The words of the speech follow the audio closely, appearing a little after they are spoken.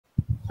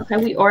Okay,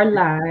 we are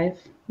live.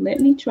 Let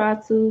me try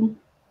to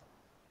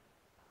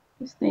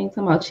this thing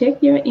talking about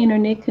check your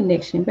internet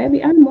connection.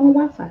 Baby, I'm on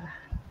Wi-Fi.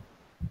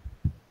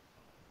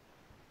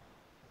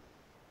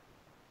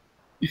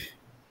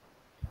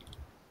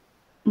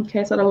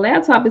 Okay, so the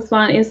laptop is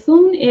fine. As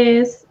soon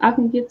as I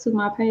can get to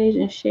my page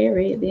and share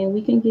it, then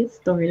we can get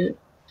started.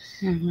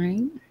 All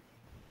right.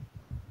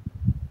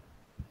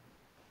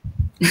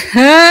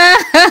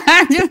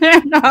 I just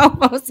heard the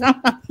homo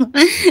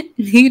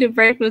need a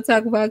break. We'll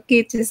talk about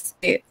kitchen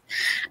sets.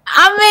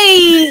 I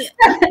mean,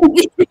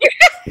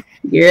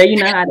 Girl, you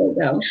know how they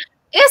go.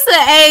 it's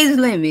an age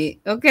limit.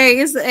 Okay,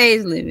 it's an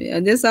age limit.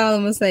 And that's all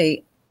I'm gonna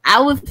say. I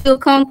would feel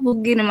comfortable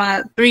getting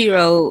my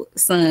 3-year-old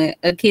son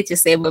a kitchen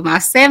set, but my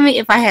 7,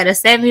 if I had a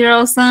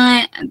 7-year-old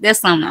son, that's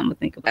something I'm gonna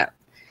think about.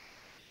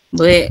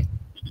 But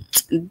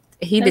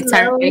he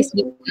determined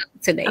Hello. Facebook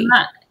today. I'm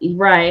not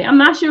right. I'm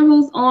not sure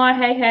who's on.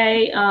 Hey,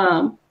 hey.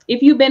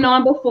 If you've been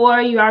on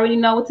before, you already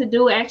know what to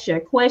do. Ask your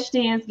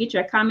questions, get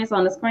your comments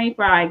on the screen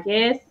for our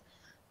guests.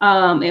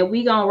 And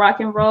we gonna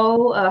rock and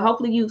roll.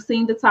 Hopefully you've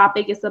seen the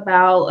topic. It's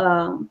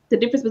about the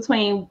difference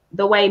between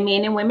the way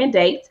men and women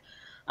date.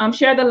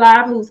 Share the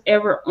live who's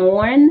ever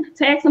on.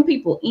 Tag some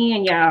people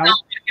in, y'all.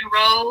 Rock and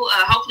roll.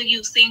 Hopefully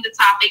you've seen the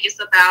topic. It's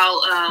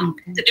about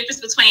the difference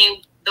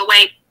between the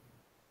way.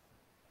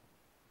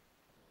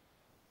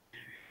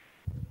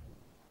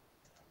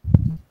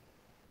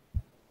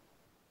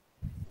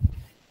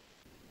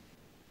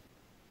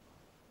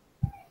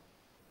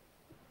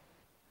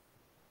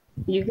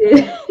 You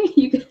good?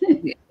 You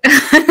good?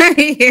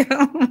 Yeah.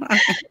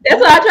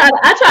 That's why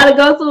I try to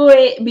go through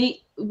it,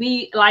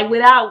 be like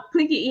without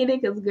clicking in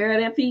it, because girl,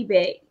 that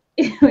feedback.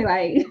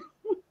 Like,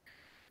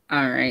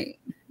 all right.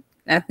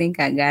 I think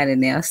I got it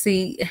now.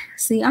 See,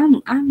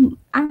 I'm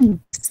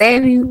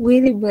savvy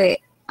with it, but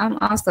I'm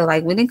also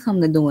like when it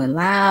comes to doing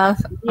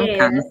live, I'm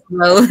kind of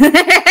slow.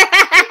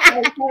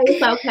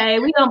 It's okay.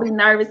 We're gonna be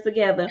nervous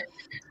together.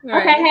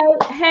 Right.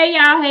 Okay, hey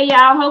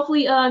y'all.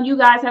 Hopefully you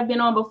guys have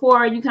been on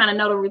before. You kind of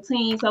know the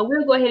routine. So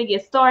we'll go ahead and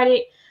get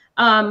started.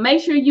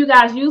 Make sure you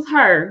guys use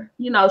her.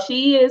 You know,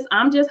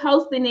 I'm just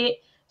hosting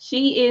it.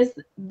 She is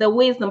the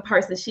wisdom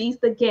person. She's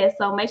the guest.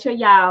 So make sure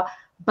y'all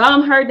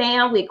bum her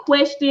down with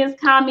questions,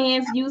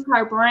 comments, use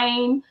her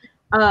brain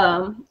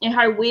and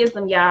her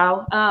wisdom,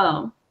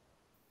 y'all.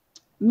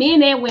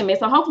 Men and women.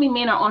 So hopefully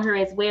men are on here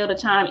as well to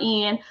chime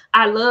in.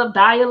 I love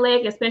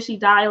dialect, especially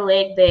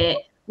dialect that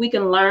we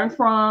can learn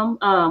from.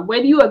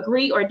 Whether you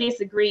agree or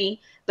disagree,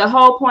 the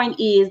whole point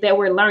is that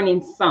we're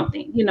learning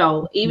something. You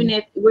know, even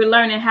if we're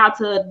learning how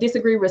to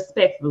disagree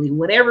respectfully,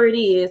 whatever it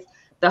is,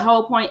 the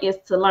whole point is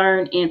to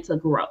learn and to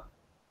grow.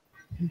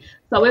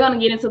 So we're going to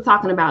get into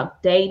talking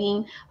about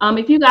dating.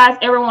 If you guys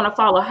ever want to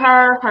follow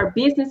her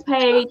business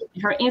page,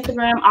 her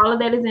Instagram, all of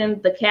that is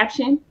in the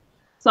caption.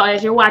 So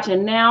as you're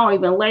watching now or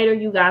even later,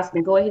 you guys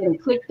can go ahead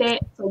and click that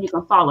so you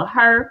can follow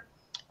her.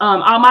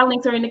 All my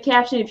links are in the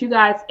caption. If you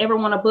guys ever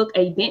want to book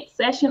a event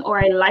session or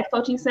a life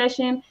coaching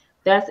session,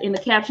 that's in the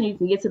caption. You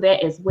can get to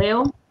that as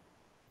well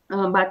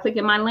by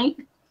clicking my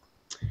link.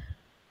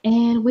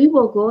 And we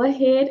will go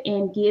ahead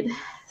and get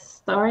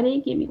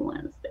started. Give me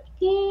 1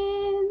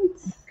 second.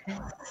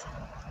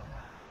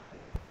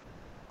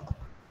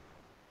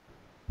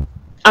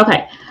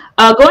 Okay.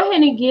 Go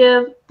ahead and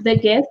give the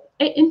guest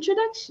an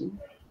introduction.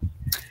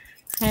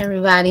 Hi,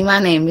 everybody. My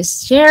name is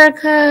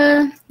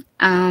Jerica.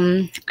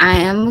 I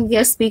am a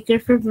guest speaker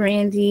for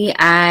Brandy.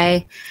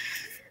 I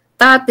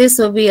thought this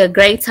would be a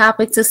great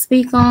topic to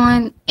speak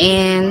on,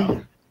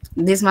 and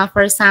this is my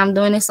first time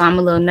doing it, so I'm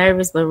a little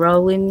nervous, but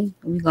roll with me.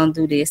 We're going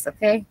to do this,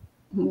 okay?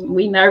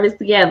 We nervous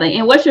together.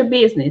 And what's your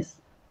business?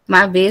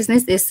 My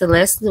business is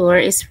Celeste Lure.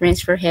 It's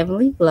French for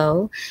Heavenly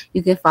Glow.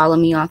 You can follow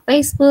me on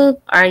Facebook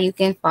or you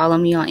can follow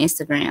me on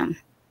Instagram.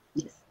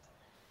 Yes.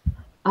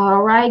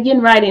 All right,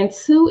 getting right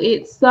into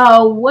it.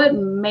 So what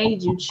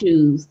made you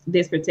choose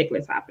this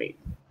particular topic?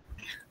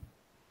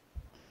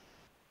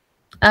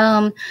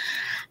 I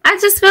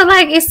just feel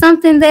like it's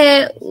something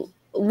that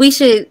we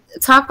should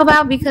talk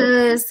about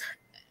because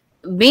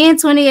being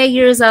 28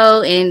 years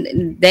old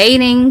and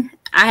dating,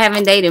 I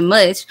haven't dated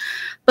much,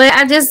 but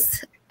I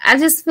just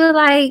feel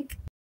like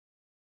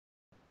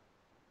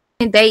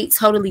date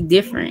totally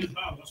different.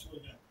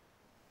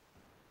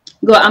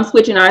 Go. I'm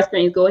switching our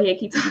screens. Go ahead,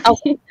 keep talking.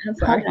 Okay. I'm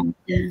sorry.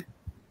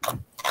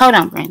 Hold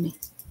on, Brandy.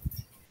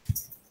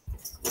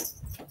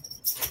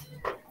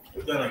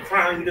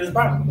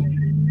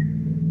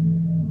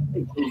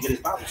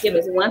 Give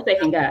us 1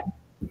 second, guys.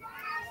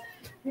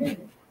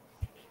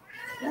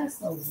 That's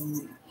so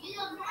rude.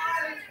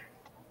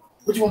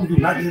 What you want to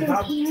do? Not get his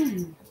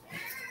Bible?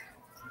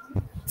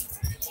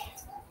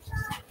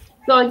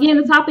 So again,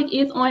 the topic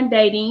is on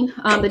dating,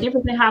 the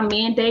difference in how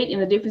men date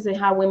and the difference in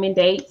how women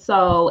date.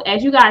 So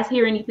as you guys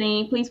hear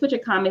anything, please put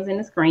your comments in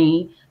the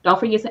screen. Don't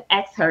forget to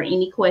ask her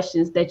any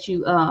questions that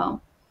you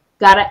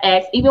gotta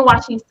ask. Even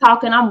while she's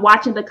talking, I'm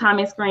watching the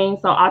comment screen,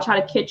 so I'll try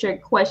to catch your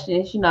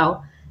questions,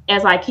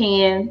 as I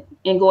can,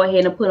 and go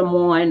ahead and put them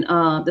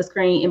on the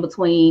screen in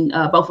between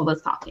both of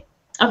us talking.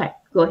 Okay,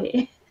 go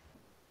ahead.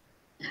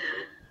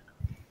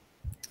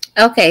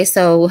 Okay,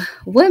 so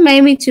what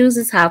made me choose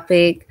this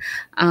topic?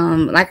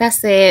 Like I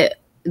said,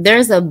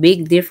 there's a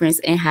big difference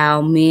in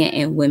how men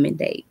and women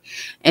date.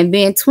 And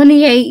being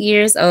 28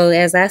 years old,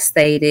 as I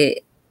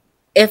stated,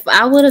 if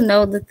I would have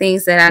known the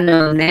things that I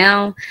know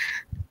now,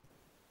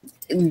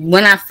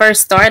 when I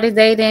first started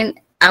dating,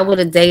 I would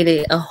have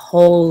dated a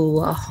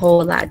whole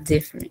lot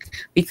different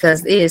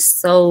because it is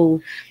so,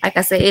 like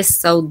I said, it's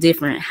so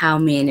different how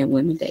men and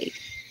women date,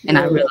 and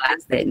I Yeah.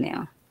 realize that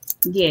now.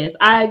 Yes,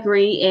 I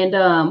agree. And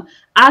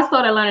I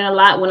started learning a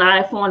lot when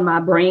I formed my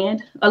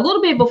brand. A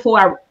little bit before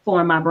I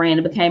formed my brand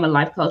and became a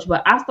life coach,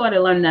 but I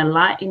started learning a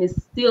lot, and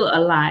it's still a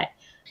lot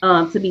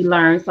to be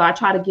learned. So I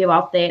try to give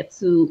off that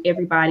to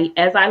everybody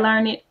as I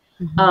learn it.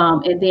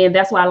 And then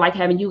that's why I like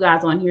having you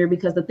guys on here,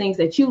 because the things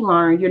that you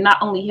learn, you're not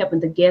only helping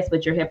the guests,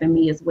 but you're helping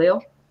me as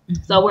well.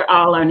 So we're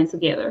all learning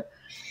together.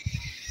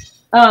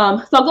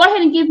 So go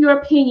ahead and give your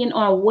opinion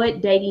on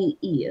what dating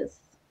is.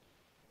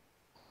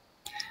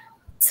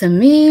 To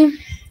me,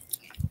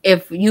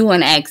 if you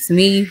want to ask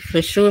me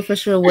for sure,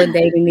 what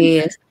dating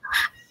is,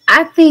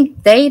 I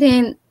think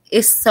dating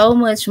is so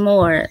much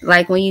more.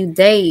 Like when you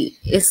date,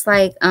 it's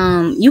like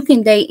you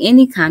can date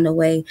any kind of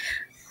way.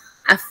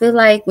 I feel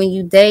like when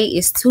you date,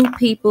 it's two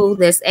people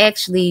that's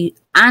actually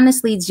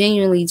honestly,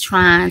 genuinely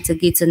trying to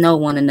get to know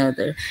one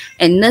another,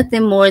 and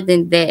nothing more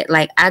than that.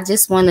 Like, I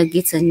just want to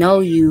get to know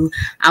you.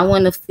 I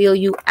want to feel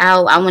you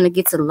out. I want to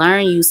get to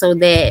learn you so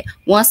that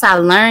once I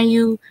learn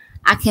you,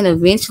 I can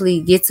eventually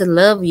get to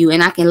love you,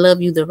 and I can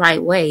love you the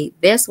right way.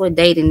 That's what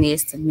dating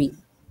is to me.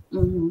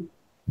 Hmm.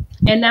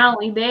 And not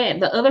only that,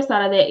 the other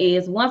side of that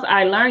is once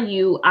I learn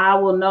you, I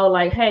will know,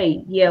 like,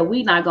 hey, yeah,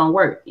 we not gonna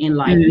work in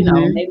life. You know,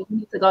 Mm-hmm. maybe you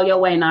need to go your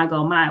way and I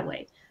go my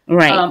way.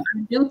 Right. I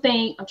do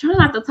think I'm trying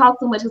not to talk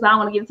too much because I don't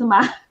want to get into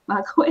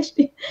my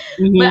question,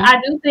 but Mm-hmm.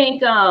 I do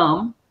think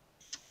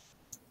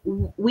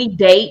we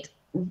date.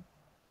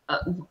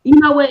 You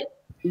know what?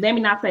 Let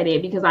me not say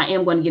that because I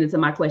am going to get into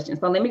my question.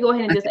 So let me go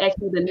ahead and just ask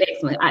you the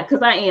next one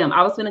because I am.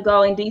 I was going to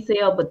go in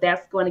detail, but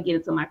that's going to get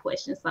into my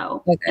question.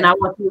 So, and Okay. I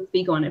want you to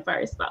speak on it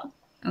first. So,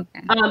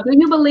 Okay. do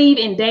you believe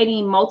in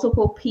dating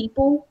multiple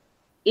people?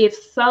 If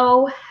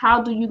so,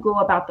 how do you go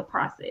about the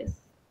process?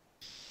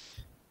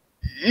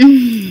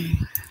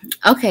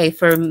 Okay.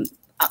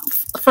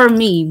 For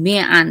me,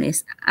 being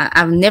honest,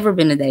 I've never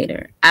been a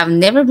dater. I've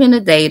never been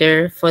a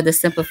dater for the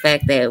simple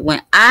fact that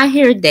when I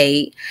hear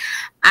date,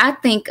 I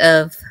think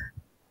of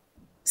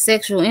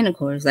sexual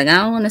intercourse. Like, I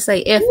don't want to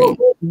say effing,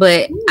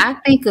 but I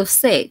think of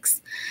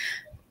sex.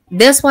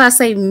 That's why I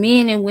say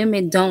men and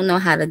women don't know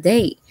how to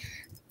date.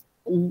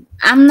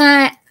 I'm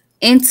not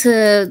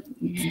into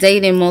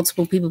dating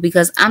multiple people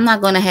because I'm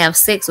not going to have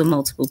sex with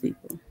multiple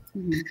people.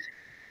 Mhm.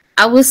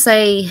 I would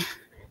say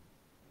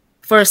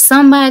for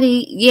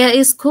somebody, yeah,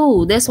 it's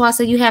cool. That's why I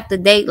say you have to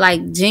date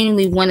like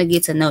genuinely want to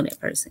get to know that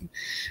person.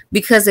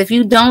 Because if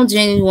you don't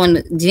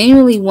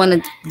genuinely want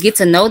to get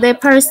to know that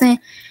person,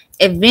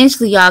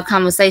 eventually y'all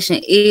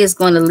conversation is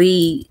going to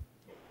lead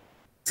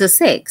to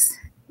sex.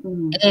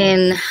 Mhm.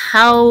 And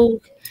how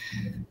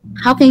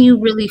can you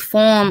really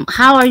form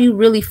how are you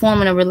really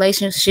forming a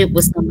relationship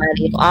with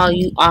somebody if all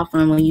you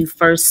offering when you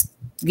first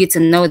get to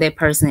know that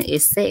person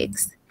is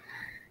sex?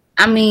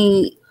 I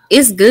mean,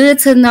 it's good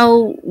to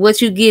know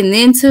what you're getting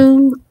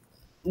into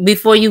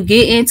before you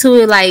get into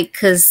it, like,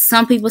 because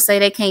some people say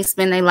they can't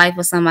spend their life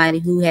with somebody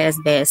who has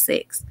bad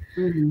sex,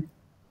 Mhm.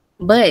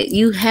 but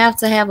you have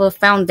to have a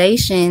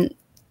foundation.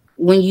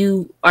 When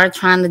you are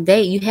trying to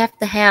date, you have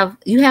to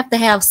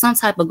have some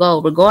type of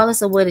goal,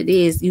 regardless of what it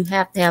is. You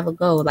have to have a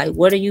goal. Like,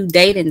 what are you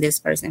dating this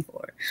person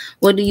for?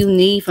 What do you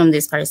need from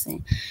this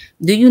person?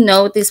 Do you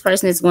know what this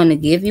person is going to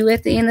give you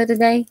at the end of the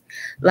day?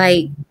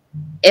 Like,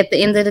 at the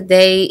end of the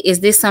day, is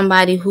this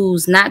somebody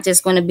who's not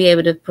just going to be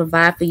able to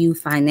provide for you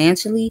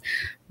financially,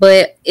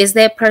 but is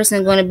that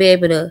person going to be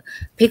able to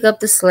pick up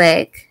the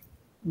slack,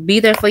 be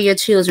there for your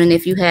children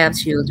if you have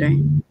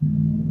children,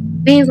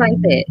 things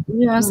like that?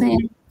 You know what I'm Mhm.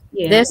 saying?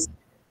 Yeah. That's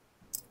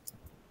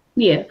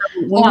Yeah.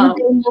 when you Um,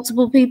 date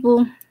multiple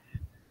people,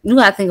 you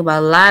gotta think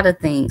about a lot of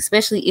things,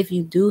 especially if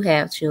you do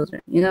have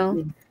children, you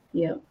know?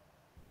 yeah. Yeah.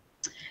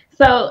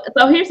 So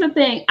here's the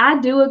thing. I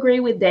do agree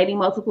with dating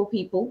multiple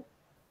people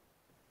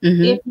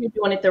Mm-hmm. if you're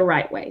doing it the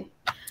right way.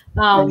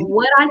 Right.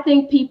 What I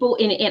think people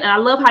and I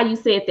love how you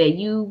said that.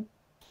 You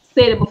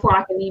said it before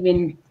I can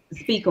even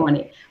speak on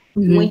it.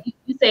 Mm-hmm. When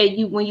you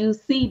say when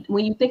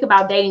you think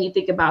about dating, you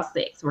think about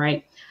sex,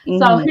 right? So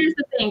Mm-hmm. here's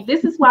the thing.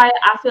 This is why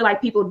I feel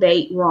like people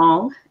date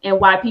wrong and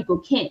why people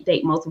can't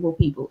date multiple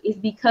people is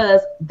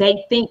because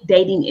they think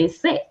dating is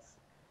sex.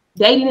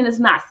 Dating is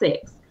not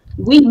sex.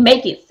 We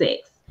make it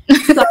sex.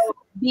 So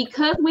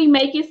because we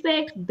make it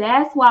sex,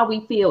 that's why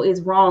we feel it's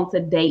wrong to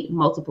date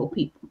multiple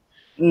people.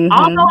 Although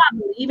Mm-hmm. I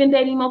believe in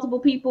dating multiple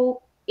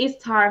people,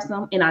 it's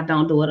tiresome and I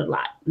don't do it a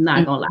lot. I'm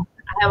not gonna lie.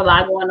 I have a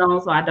lot going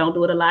on, so I don't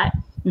do it a lot. Uh,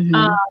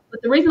 Mm-hmm.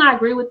 but the reason I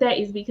agree with that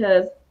is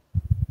because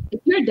if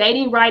you're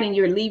dating right and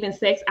you're leaving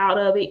sex out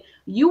of it,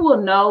 you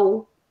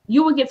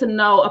will get to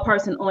know a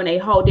person on a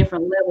whole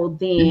different level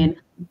than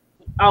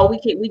oh,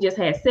 we just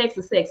had sex,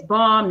 a sex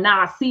bomb.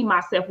 Now I see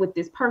myself with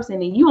this person,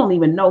 and you don't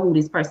even know who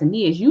this person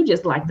is. You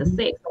just like the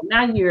sex. So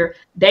now you're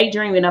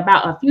daydreaming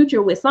about a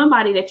future with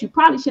somebody that you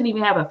probably shouldn't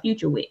even have a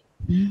future with.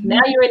 Now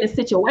you're in a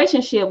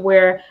situationship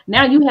where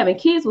now you having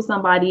kids with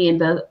somebody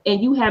and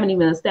you haven't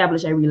even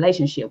established a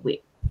relationship with.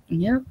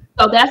 Yep.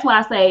 So that's why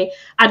I say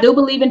I do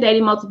believe in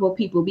dating multiple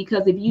people,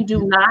 because if you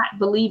do not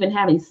believe in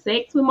having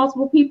sex with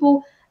multiple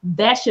people,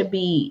 that should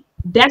be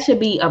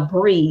a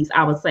breeze,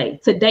 I would say,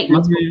 to date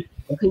multiple people,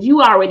 because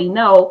you already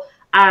know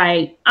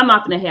I'm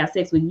not going to have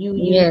sex with you.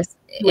 Yes.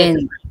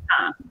 And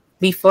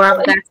before I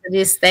got to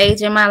this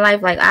stage in my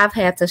life, like I've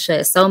had to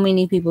shut so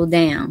many people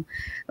down.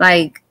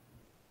 Like,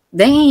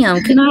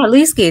 damn, can I at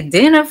least get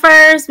dinner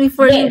first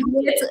before you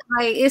get to,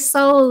 like, it's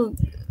so,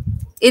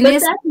 and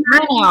it's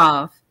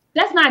off.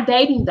 That's not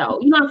dating though.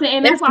 You know what I'm saying?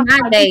 And that's why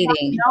not dating.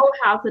 You know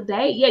how to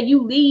date. Yeah,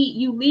 you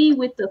lead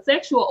with the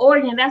sexual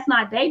organ. That's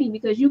not dating,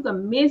 because you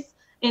can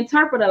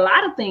misinterpret a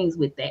lot of things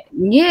with that.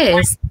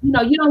 Yes.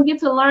 Like, you don't get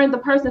to learn the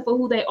person for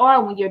who they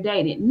are when you're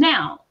dating.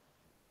 Now,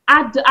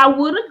 I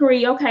would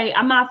agree. Okay,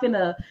 I'm not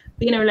gonna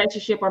be in a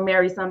relationship or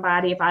marry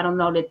somebody if I don't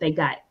know that they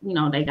got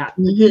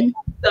good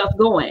stuff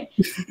going.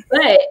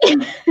 But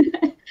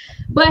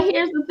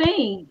here's the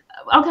thing.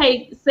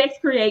 Okay, sex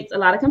creates a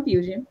lot of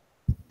confusion.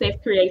 Sex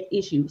creates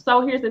issues.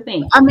 So here's the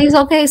thing. I mean, it's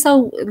okay.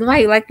 So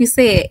like you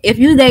said, if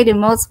you dated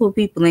multiple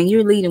people and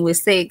you're leading with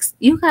sex,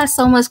 you got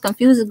so much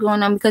confusion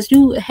going on because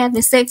you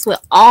having sex with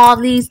all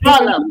these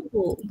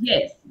people.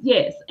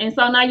 Yes. And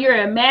so now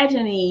you're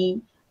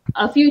imagining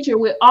a future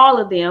with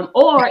all of them,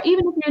 or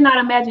even if you're not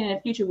imagining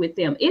a future with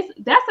them,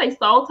 that's a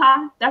soul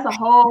tie. That's a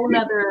whole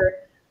nother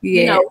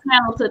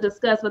panel to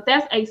discuss, but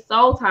that's a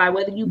soul tie,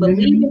 whether you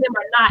believe in them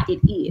or not,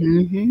 it is.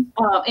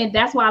 And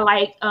that's why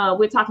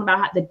we're talking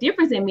about the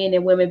difference in men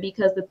and women,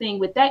 because the thing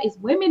with that is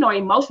women are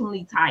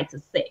emotionally tied to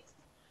sex.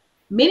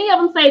 Many of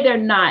them say they're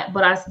not,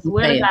 but I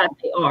swear to God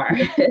they are.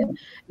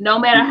 No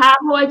matter how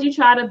hard you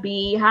try to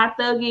be, how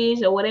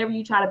thuggish or whatever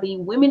you try to be,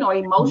 women are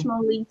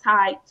emotionally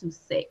tied to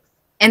sex.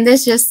 And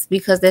that's just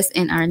because that's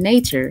in our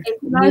nature.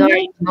 We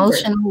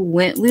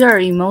are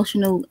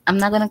emotional. I'm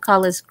not going to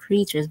call us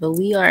creatures, but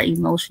we are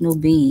emotional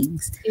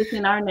beings. It's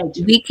in our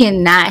nature. We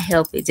cannot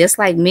help it. Just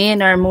like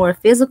men are more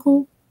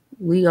physical,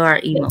 we are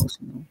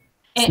emotional.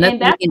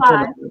 And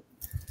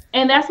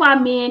that's why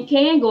men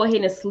can go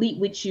ahead and sleep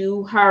with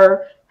you,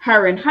 her,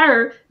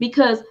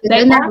 because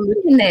they're not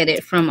looking at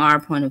it from our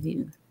point of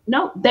view.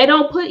 No, they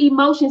don't put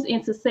emotions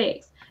into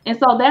sex. And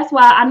so that's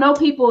why I know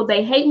people,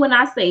 they hate when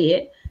I say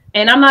it.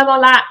 And I'm not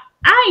gonna lie,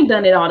 I ain't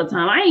done it all the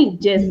time. I ain't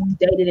just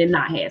dated and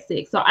not had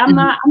sex. So I'm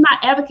not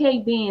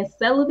advocating being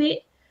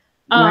celibate.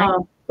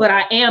 But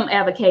I am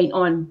advocating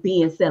on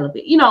being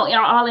celibate.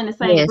 All in the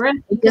same breath.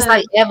 Just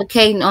like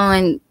advocating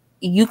on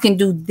you can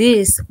do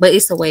this, but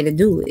it's a way to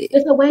do it.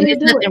 It's a way to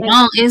do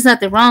it. There's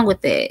nothing wrong with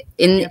that.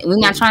 And we're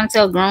not trying to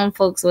tell grown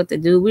folks what to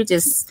do. We're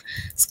just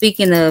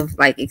speaking of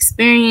like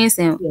experience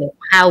and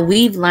how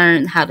we've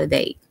learned how to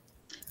date.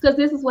 Because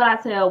this is what I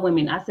tell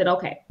women. I said,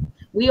 okay,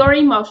 we are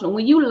emotional.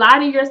 When you lie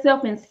to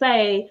yourself and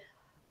say,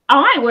 oh,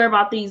 I ain't worried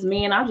about these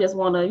men. I just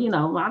want to,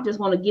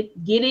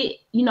 get it,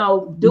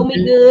 do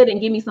me good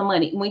and give me some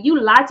money. When you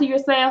lie to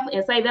yourself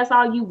and say that's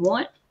all you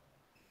want,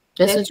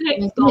 it's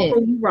going to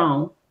prove you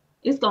wrong.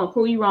 It's going to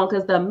prove you wrong,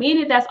 because the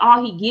minute that's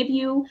all he give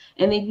you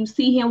and then you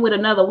see him with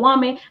another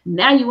woman,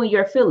 now you in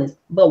your feelings.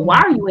 But why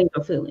are you in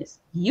your feelings?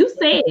 You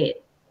said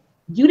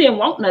you didn't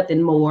want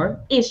nothing more.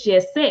 It's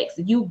just sex.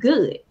 You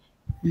good.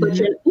 But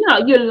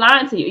you're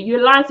lying to you.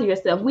 You're lying to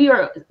yourself. We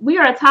are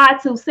tied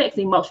to sex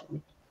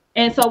emotionally,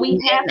 and so we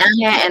have.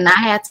 And I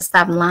had to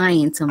stop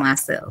lying to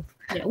myself.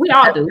 Yeah, we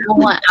all do.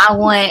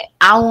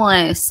 I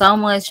want so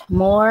much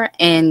more,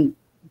 and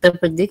the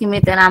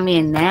predicament that I'm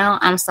in now,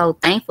 I'm so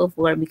thankful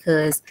for it,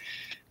 because,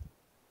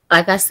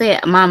 like I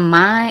said, my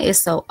mind is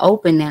so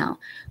open now.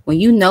 When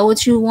you know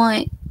what you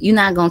want, you're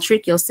not gonna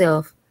trick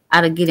yourself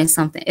out of getting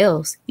something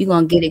else. You're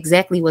gonna get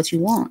exactly what you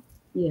want.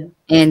 Yeah.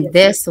 And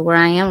that's where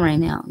I am right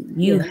now.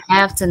 You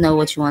have to know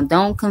what you want.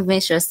 Don't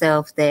convince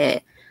yourself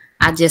that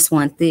I just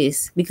want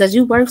this, because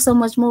you work so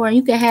much more and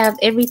you can have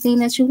everything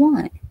that you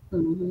want.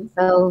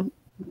 So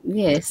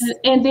yes.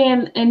 And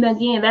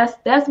again,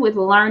 that's with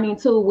learning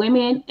too,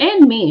 women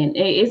and men.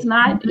 It's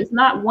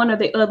not one or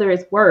the other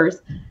is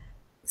worse.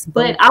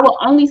 But I will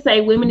only say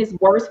women is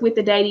worse with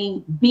the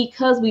dating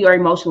because we are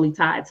emotionally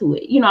tied to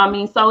it. You know what I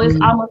mean? So it's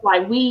almost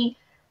like we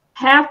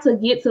have to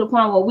get to the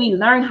point where we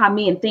learn how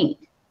men think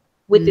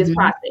with this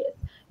process.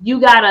 You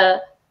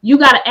gotta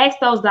ask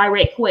those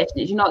direct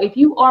questions. If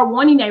you are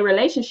wanting a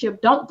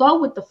relationship, don't go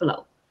with the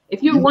flow.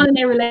 If you're wanting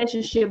a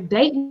relationship,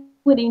 date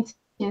with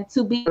intention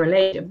to be a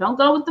relationship. Don't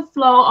go with the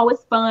flow. Oh,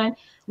 it's fun.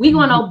 We're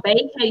going on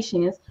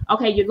vacations.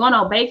 Okay, you're going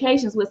on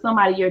vacations with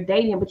somebody you're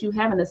dating, but you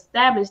haven't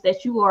established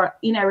that you are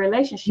in a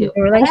relationship.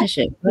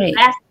 Right.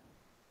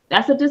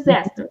 That's a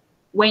disaster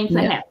waiting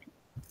to happen.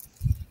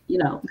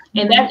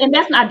 And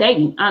that's not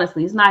dating.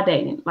 Honestly, it's not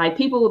dating. Like,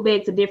 people will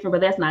beg to differ, but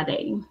that's not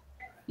dating.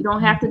 You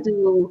don't have to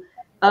do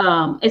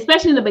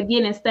especially in the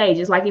beginning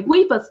stages. Like if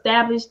we've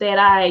established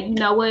that you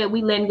know what,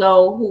 we letting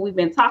go who we've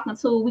been talking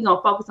to, we're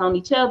gonna focus on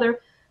each other,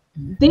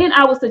 then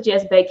I would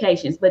suggest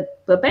vacations. But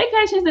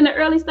vacations in the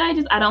early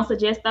stages, I don't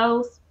suggest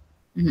those.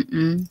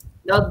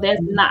 No,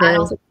 that's not. I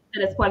don't suggest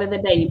that as part of the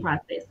dating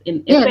process.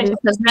 And yeah,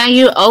 because now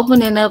you're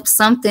opening up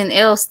something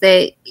else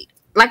that,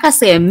 like I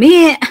said,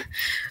 men.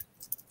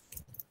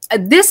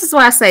 This is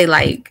why I say,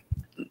 like,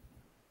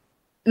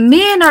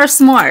 men are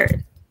smart.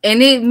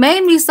 And it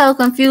made me so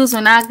confused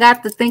when I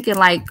got to thinking,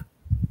 like,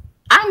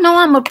 I know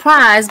I'm a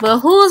prize, but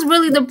who's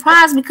really the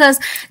prize? Because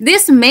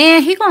this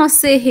man, he gonna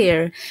sit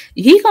here,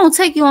 he gonna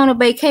take you on a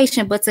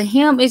vacation, but to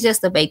him, it's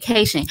just a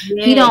vacation.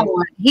 Yeah.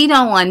 He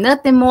don't want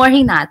nothing more.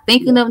 He not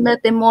thinking of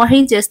nothing more.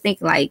 He just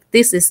think like,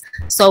 this is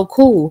so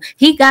cool.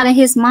 He got in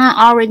his mind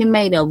already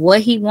made up what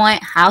he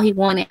want, how he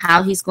want it,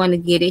 how he's going to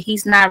get it.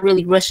 He's not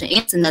really rushing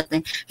into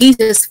nothing. He's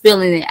just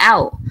feeling it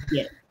out.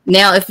 Yeah.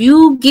 Now, if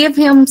you give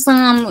him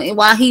some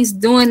while he's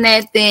doing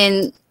that,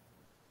 then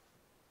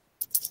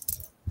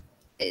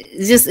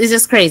it's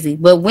just crazy.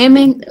 But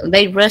women,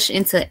 they rush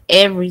into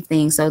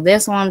everything. So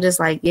that's why I'm just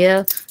like,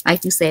 yeah,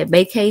 like you said,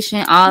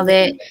 vacation, all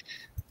that.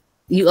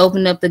 You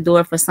open up the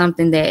door for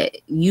something that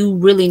you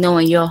really know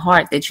in your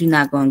heart that you're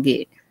not going to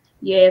get.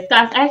 Yes,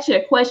 guys, ask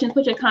your questions,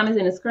 put your comments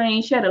in the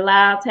screen, share the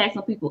live, tag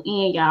some people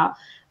in, y'all.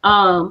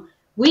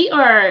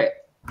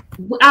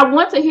 I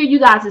want to hear you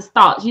guys'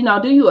 thoughts. You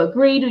know, do you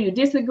agree? Do you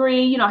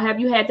disagree? You know,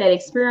 have you had that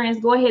experience?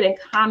 Go ahead and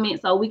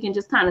comment so we can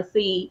just kind of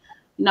see,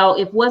 you know,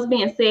 if what's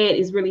being said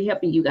is really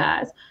helping you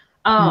guys.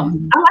 I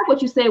like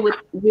what you said with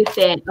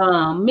that.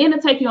 Men will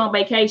take you on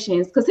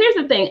vacations. Because here's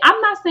the thing. I'm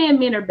not saying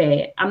men are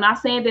bad. I'm not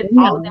saying that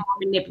all of them are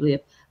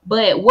manipulative.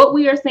 But what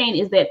we are saying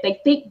is that they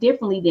think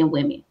differently than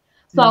women.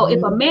 So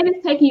if a man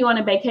is taking you on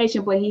a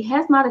vacation, but he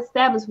has not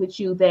established with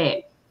you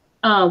that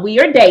we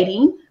are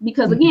dating,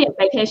 because again,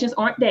 vacations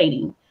aren't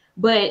dating.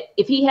 But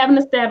if he haven't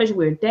established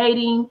we're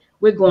dating,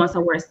 we're going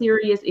somewhere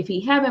serious. If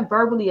he haven't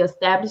verbally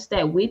established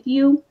that with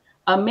you,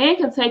 a man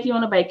can take you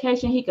on a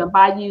vacation. He can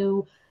buy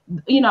you,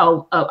 you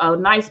know, a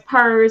nice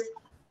purse,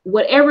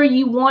 whatever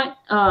you want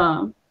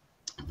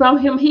from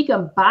him. He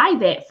can buy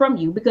that from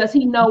you because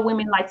he know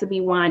women like to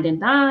be wined and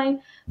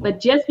dined. But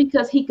just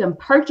because he can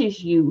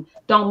purchase you,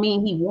 don't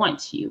mean he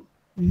wants you.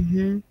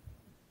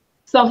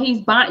 So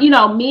he's buying, you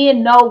know,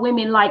 men know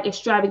women like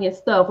extravagant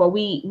stuff, or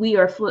we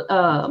are,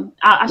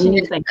 I shouldn't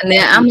even say.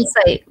 Now I'm going to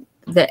say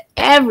the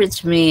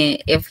average man,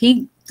 if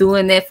he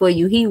doing that for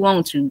you, he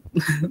wants you.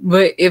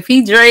 But if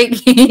he Drake,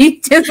 he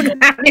just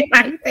got it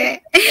like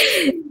that.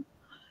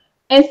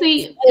 And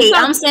see, hey,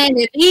 I'm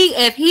saying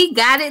if he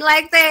got it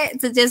like that,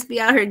 to just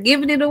be out here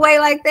giving it away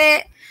like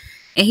that,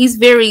 and he's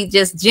very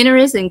just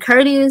generous and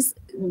courteous,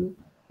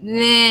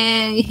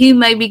 then he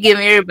might be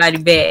giving everybody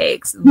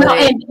bags. But... No,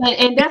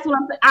 and that's what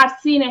I'm saying. I've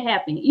seen it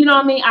happen. You know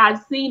what I mean?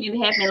 I've seen it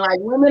happen. Like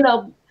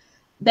women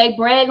they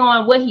brag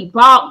on what he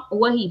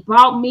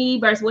bought me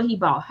versus what he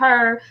bought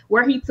her,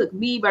 where he took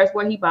me versus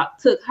where he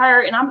took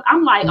her. And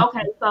I'm like,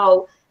 okay,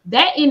 so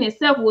that in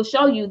itself will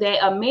show you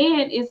that a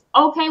man is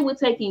okay with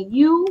taking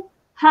you,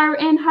 her,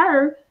 and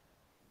her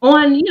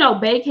on, you know,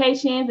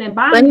 vacations and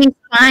buying. But he's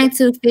trying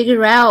to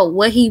figure out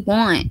what he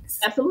wants.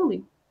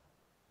 Absolutely.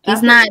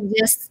 He's not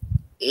just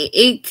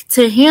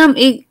to him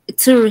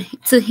it's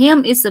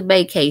a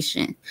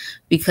vacation,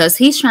 because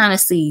he's trying to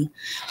see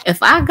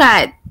if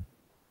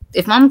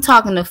I'm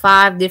talking to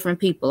 5 different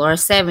people or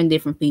 7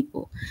 different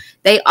people,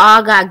 they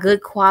all got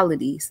good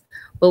qualities,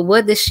 but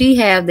what does she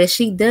have that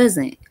she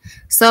doesn't?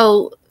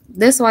 So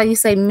that's why you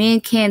say men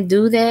can't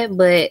do that.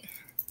 But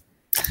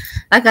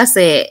like I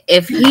said,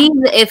 if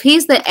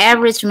he's the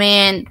average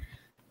man,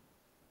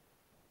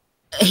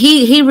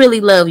 he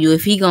really love you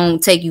if he gonna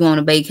take you on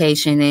a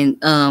vacation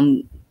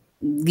and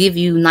give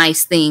you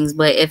nice things.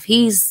 But if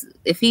he's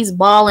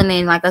balling,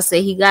 and like I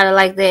said, he got it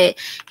like that,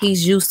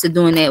 he's used to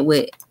doing that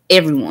with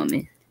every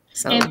woman.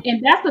 So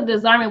and that's the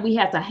discernment we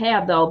have to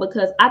have, though,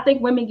 because I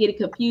think women get it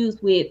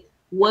confused with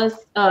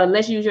what's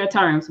let's use your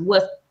terms,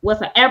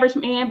 what's an average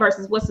man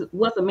versus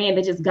what's a man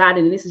that just got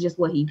it and this is just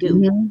what he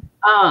do.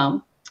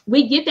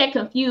 We get that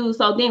confused,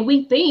 so then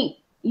we think,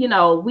 you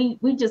know, we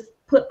just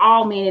put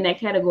all men in that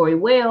category.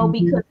 Well,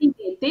 because he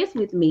did this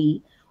with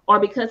me,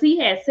 or because he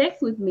had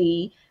sex with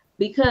me,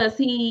 because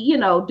he, you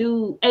know,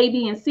 do A,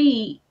 B, and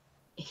C,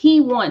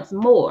 he wants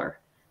more.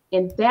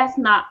 And that's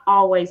not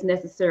always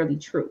necessarily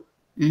true.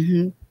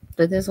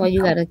 But that's why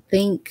you got to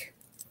think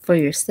for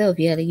yourself.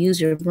 You got to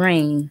use your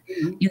brain.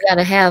 You got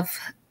to have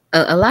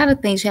a lot of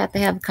things. You have to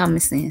have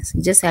common sense.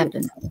 You just have to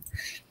know.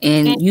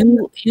 And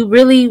you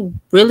really,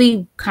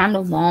 really kind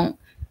of won't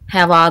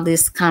have all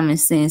this common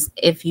sense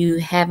if you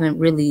haven't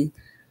really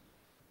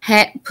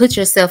put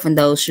yourself in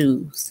those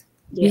shoes.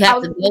 You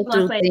have to go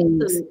through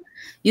things.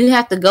 You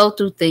have to go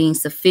through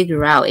things to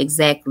figure out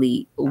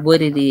exactly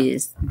what it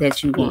is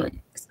that you want.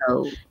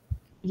 So,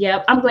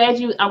 yeah, I'm glad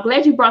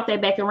you brought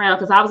that back around,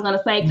 because I was going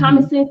to say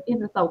common sense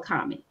isn't so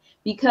common,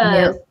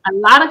 because a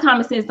lot of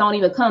common sense don't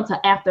even come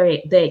to after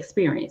the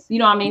experience. You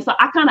know what I mean? So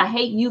I kind of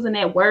hate using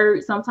that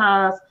word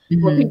sometimes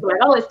when people are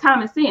like, oh, it's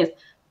common sense.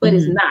 but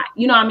it's not.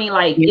 You know what I mean?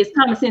 Like it's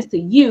common sense to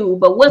you,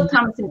 but what's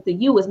common sense to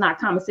you is not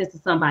common sense to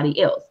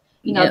somebody else.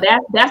 You know,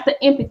 that's the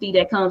empathy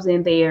that comes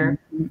in there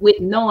with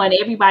knowing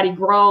everybody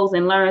grows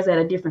and learns at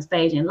a different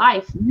stage in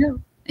life. Yeah.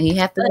 And you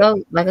have to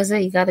go, like I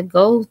said, you got to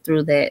go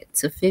through that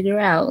to figure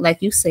out,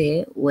 like you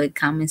said, what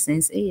common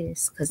sense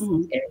is.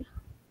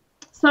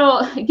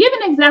 So give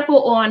an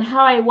example on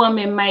how a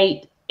woman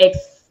might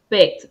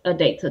expect a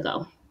date to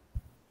go.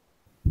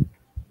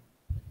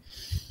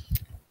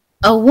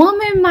 A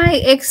woman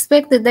might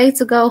expect the date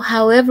to go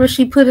however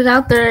she put it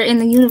out there in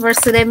the universe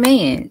to that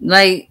man.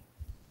 Like,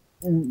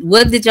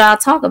 what did y'all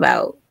talk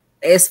about?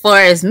 As far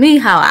as me,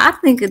 how I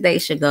think a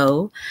date should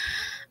go,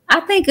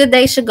 I think a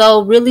date should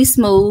go really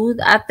smooth.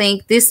 I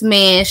think this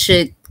man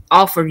should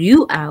offer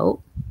you out.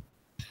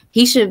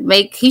 He should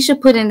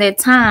put in that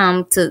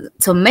time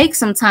to make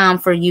some time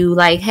for you.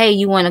 Like, hey,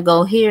 you want to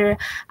go here?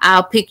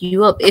 I'll pick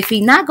you up. If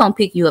he's not gonna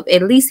pick you up,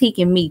 at least he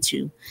can meet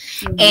you.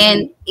 Mm-hmm.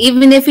 And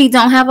even if he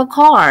don't have a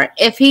car,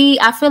 I feel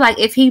like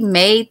if he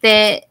made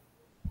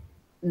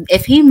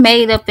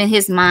up in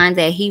his mind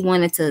that he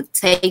wanted to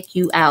take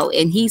you out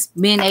and he's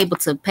been able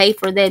to pay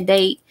for that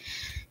date,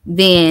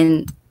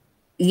 then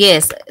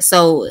yes.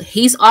 So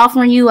he's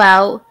offering you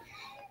out.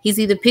 He's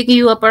either picking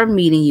you up or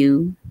meeting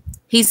you.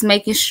 He's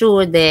making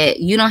sure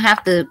that you don't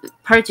have to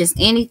purchase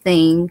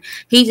anything.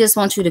 He just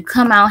wants you to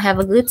come out, have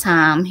a good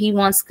time. He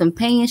wants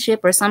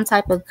companionship or some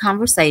type of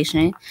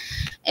conversation.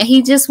 And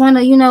he just want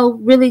to,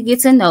 really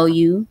get to know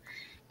you.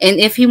 And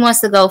if he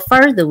wants to go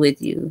further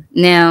with you.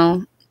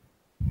 Now,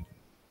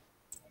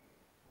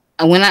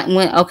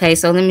 okay,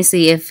 so let me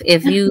see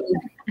if you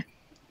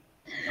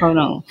hold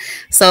on.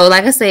 So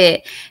like I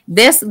said,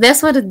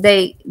 that's what a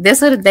date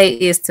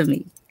is to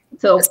me.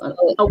 So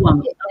a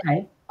woman,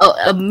 okay.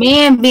 A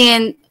man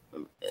being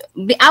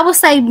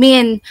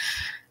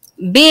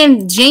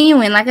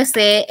genuine, like I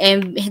said,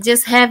 and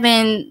just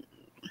having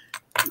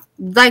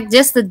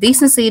just the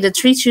decency to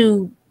treat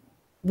you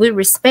with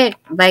respect.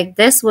 Like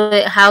that's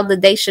how the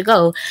date should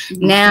go.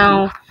 Mm-hmm.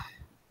 Now,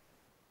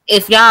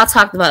 if y'all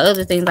talked about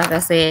other things, like I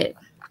said,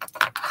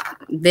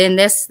 then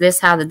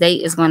that's how the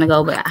date is going to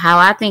go. But how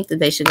I think the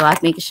date should go, I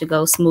think it should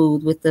go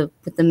smooth with the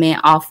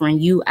man offering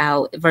you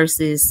out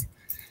versus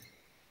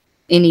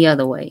any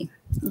other way.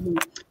 Mm-hmm.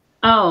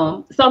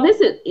 So this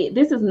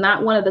is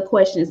not one of the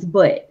questions,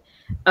 but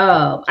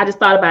I just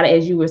thought about it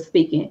as you were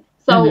speaking.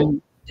 So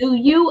do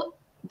you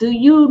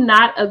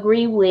not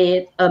agree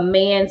with a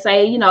man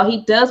say,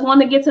 he does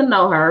want to get to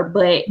know her,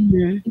 but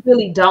he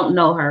really don't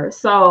know her,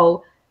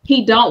 so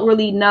he don't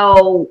really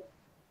know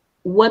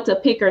what to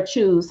pick or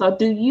choose? So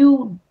do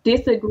you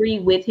disagree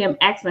with him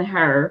asking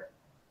her,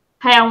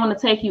 hey, I want to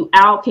take you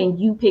out, can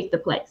you pick the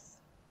place?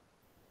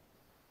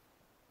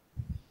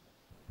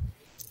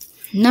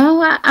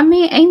 No, I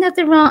mean, ain't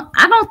nothing wrong.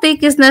 I don't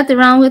think it's nothing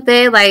wrong with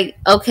that. Like,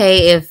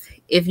 okay,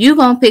 if you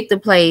gonna pick the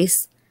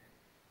place,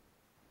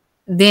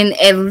 then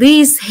at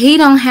least he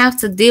don't have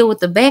to deal with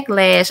the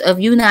backlash of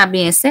you not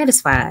being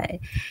satisfied.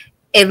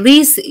 At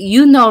least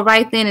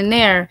right then and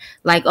there,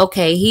 like,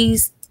 okay, he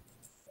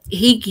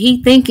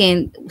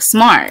thinking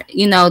smart.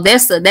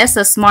 That's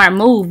a smart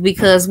move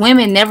because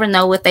women never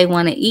know what they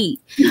want to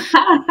eat,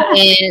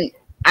 and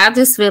I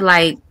just feel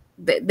like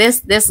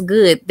that's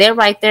good. They're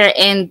right there,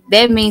 and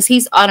that means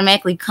he's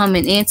automatically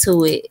coming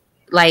into it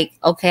like,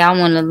 okay, I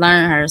want to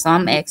learn her, so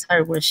I'm ask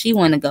her where she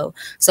want to go.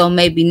 So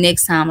maybe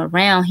next time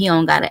around he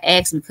don't gotta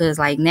ask because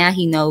like now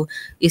he know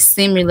it's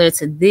similar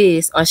to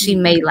this or she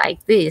may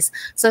like this.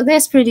 So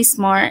that's pretty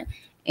smart.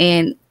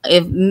 And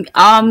if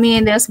all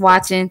men that's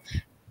watching,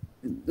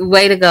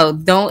 way to go.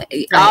 Don't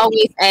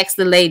always ask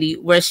the lady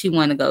where she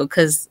want to go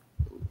because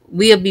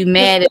we'll be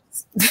mad at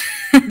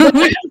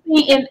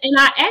and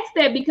I asked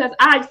that because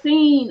I've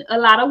seen a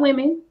lot of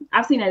women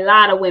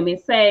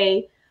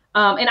say,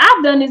 and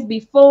I've done this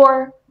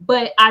before,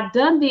 but I've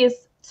done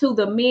this to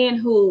the men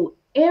who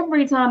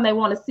every time they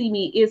want to see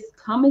me is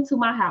coming to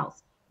my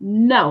house.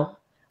 No,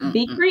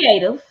 be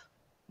creative.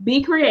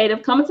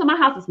 Coming to my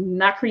house is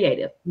not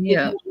creative.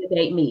 Yeah. If you want to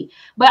date me.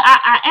 But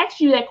I asked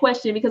you that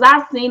question because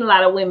I've seen a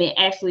lot of women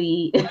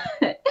actually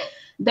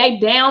they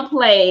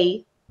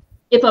downplay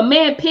if a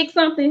man picks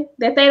something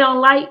that they don't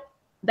like.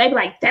 They be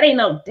like, that ain't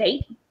no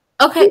date.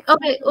 Okay.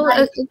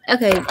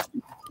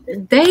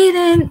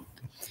 Dating,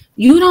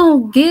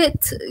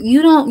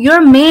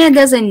 your man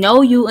doesn't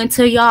know you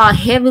until y'all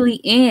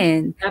heavily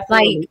in.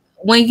 Absolutely.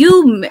 Like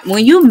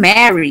when you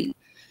married,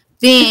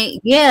 then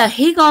yeah,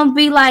 he gonna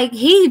be like,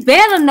 he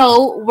better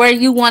know where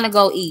you want to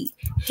go eat.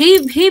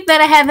 He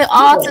better have it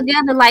all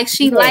together, like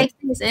she like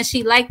this and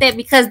she like that,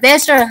 because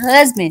that's your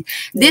husband.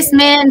 This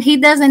man, he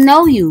doesn't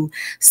know you.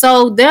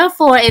 So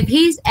therefore, if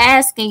he's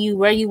asking you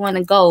where you want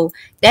to go,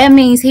 that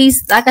means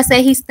he's, like I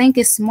said, he's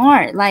thinking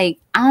smart. Like,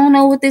 I don't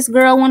know what this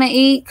girl want to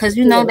eat, because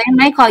they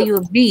might call you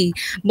a B,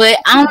 but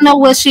I don't know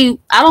what she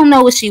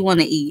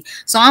want to eat.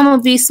 So I'm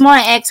gonna be smart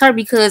and ask her,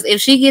 because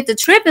if she get to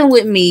tripping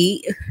with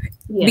me,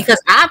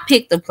 because I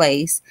picked the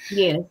place,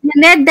 then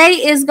that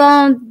date is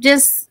gonna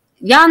just,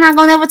 y'all not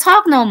gonna ever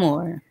talk no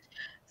more.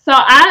 So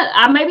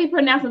I may be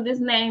pronouncing this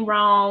name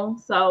wrong,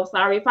 so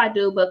sorry if I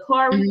do. But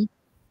Corey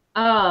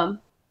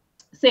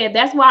said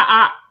that's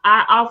why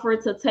I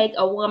offered to take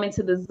a woman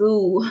to the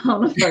zoo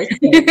on the first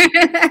date.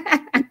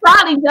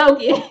 Probably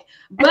joking,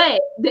 but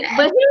here's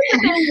the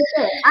thing with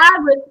that. I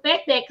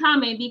respect that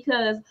comment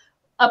because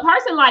a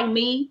person like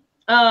me,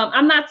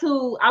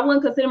 I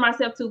wouldn't consider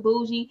myself too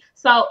bougie.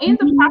 So in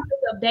the process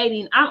of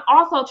dating, I'm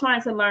also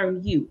trying to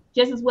learn you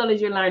just as well as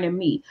you're learning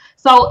me.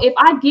 So if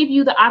I give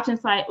you the option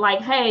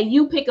like, hey,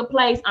 you pick a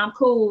place, I'm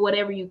cool,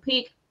 whatever you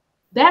pick.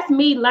 That's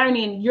me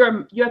learning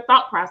your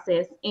thought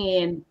process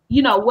and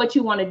what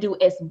you want to do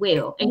as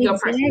well and your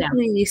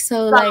personality.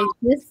 So like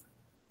this,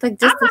 I'm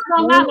not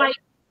gonna lie, like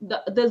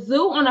the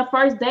zoo on the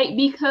first date,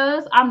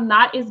 because I'm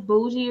not as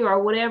bougie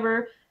or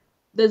whatever.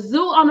 The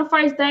zoo on the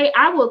first date,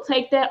 I will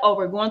take that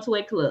over going to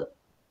a club.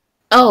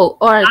 Oh,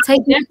 or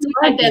take that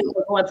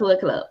over going to a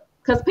club.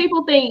 Because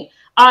people think,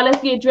 oh,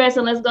 let's get dressed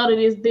and let's go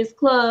to this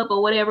club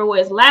or whatever, where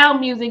it's loud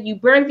music, you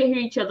barely can hear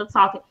each other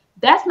talking.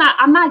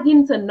 I'm not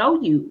getting to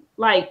know you.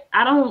 Like,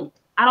 I don't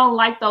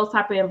like those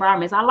type of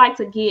environments. I like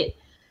to get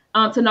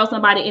to know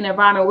somebody in an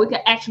environment where we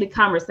can actually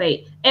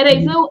conversate. At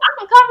a zoo, I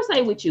can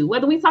conversate with you,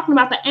 whether we're talking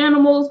about the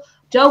animals,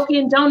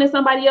 joking, joning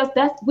somebody else.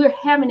 We're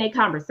having a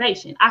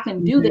conversation. I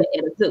can do that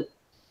at a zoo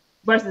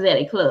versus at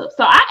a club.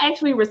 So I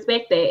actually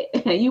respect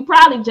that. You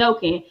probably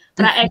joking,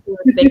 but I actually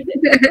respect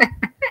it.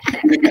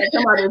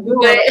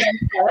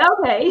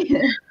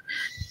 Okay.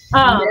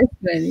 That's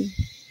funny.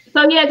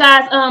 So yeah,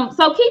 guys.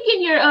 So keep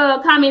getting your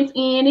comments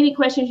in. Any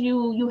questions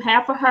you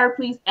have for her,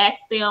 please ask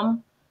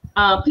them.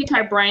 Pick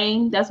her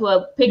brain. That's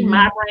what pick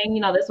my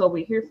brain. That's what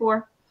we're here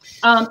for.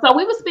 So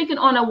we were speaking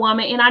on a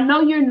woman, and I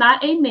know you're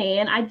not a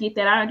man. I get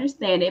that. I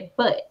understand it.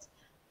 But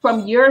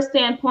from your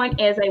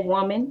standpoint as a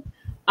woman,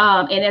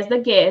 and as the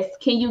guest,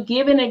 can you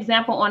give an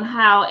example on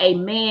how a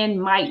man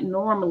might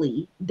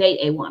normally date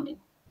a woman?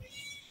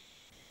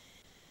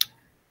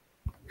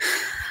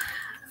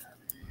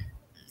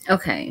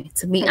 Okay,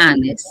 to be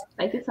honest,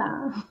 take your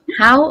time.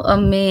 How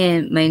a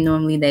man may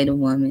normally date a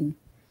woman,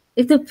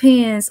 it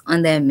depends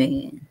on that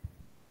man.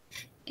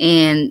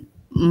 And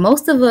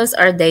most of us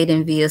are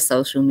dating via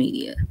social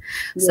media.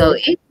 Yes. So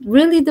it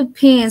really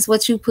depends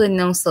what you putting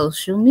on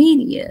social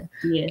media.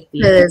 Yes.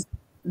 Because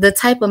the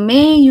type of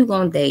man you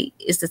gonna date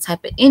is the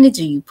type of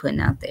energy you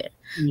putting out there.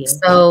 Yes.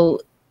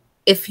 So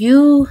if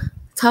you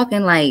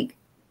talking like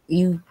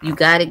you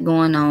got it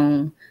going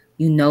on,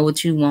 you know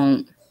what you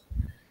want,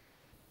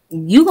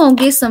 you gonna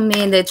get some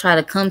men that try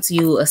to come to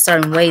you a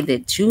certain way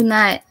that you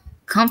not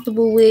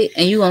comfortable with,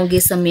 and you gonna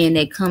get some men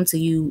that come to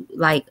you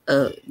like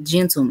a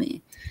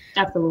gentleman.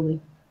 Absolutely.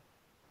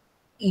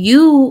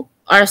 You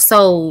are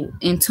so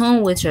in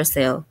tune with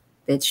yourself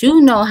that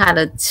you know how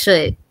to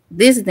shut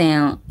this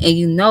down and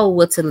you know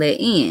what to let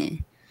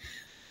in.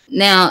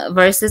 Now,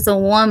 versus a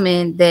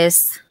woman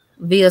that's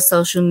via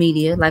social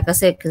media, like I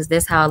said, because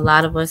that's how a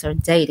lot of us are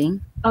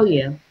dating. Oh,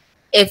 yeah.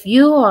 If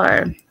you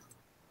are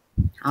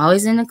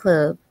always in the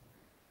club,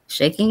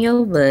 shaking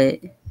your butt,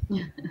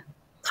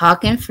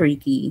 talking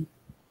freaky,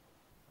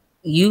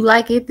 you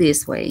like it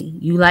this way,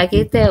 you like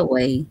it that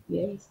way.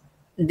 Yes.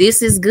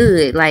 This is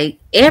good. Like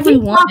every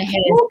woman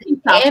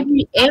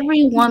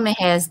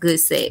has good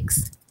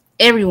sex.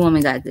 Every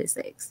woman got good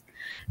sex.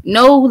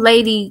 No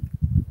lady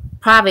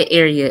private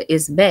area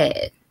is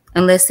bad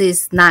unless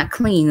it's not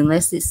clean,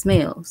 unless it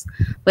smells.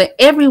 But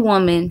every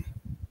woman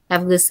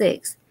have good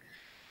sex.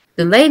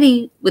 The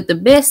lady with the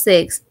best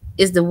sex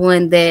is the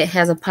one that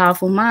has a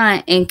powerful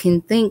mind and can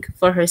think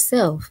for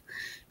herself.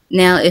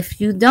 Now,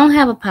 if you don't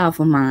have a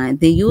powerful mind,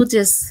 then you'll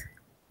just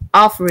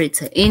offer it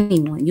to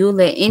anyone. You'll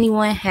let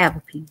anyone have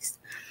a piece.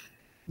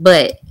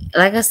 But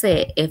like I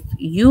said, if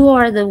you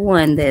are the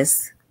one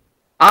that's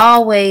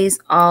always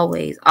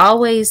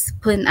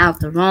putting out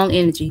the wrong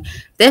energy,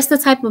 that's the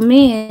type of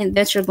man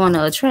that you're going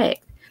to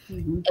attract.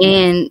 Mm-hmm.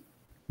 And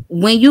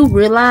when you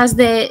realize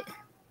that,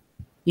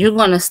 you're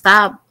going to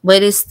stop,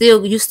 but you're still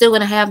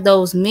going to have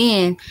those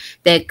men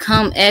that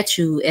come at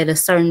you at a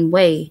certain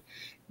way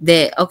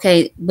that,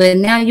 okay, but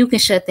now you can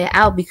shut that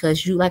out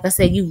because you, like I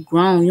said, you've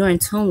grown, you're in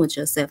tune with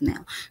yourself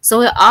now.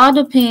 So it all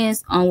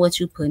depends on what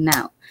you're putting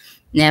out.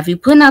 Now, if you're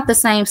putting out the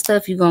same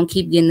stuff, you're going to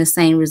keep getting the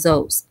same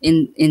results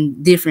in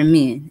different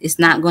men. It's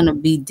not going to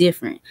be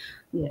different.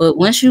 Yeah. But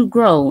once you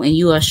grow and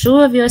you are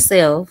sure of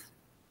yourself,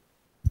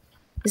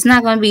 it's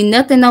not going to be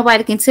nothing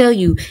nobody can tell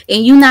you.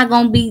 And you're not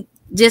going to be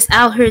just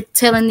out here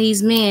telling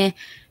these men,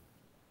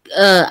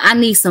 I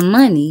need some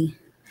money.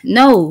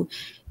 No,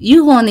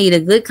 you're going to need a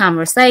good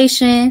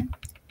conversation.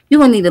 You're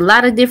going to need a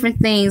lot of different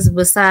things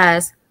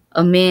besides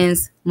a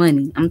man's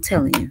money. I'm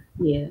telling you.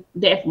 Yeah,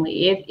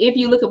 definitely. If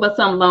you look for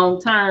something long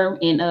term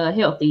and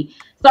healthy.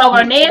 So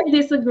Ernest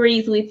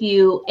disagrees with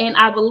you, and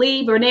I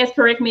believe Ernest,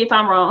 correct me if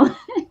I'm wrong.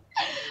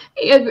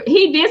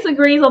 He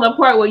disagrees on the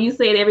part where you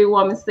said every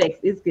woman's sex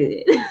is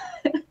good.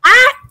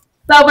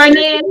 So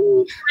Ernest,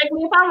 correct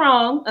me if I'm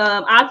wrong.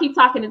 I'll keep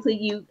talking until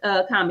you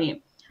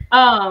comment.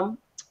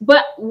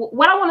 But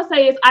what I want to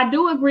say is I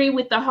do agree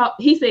with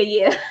he said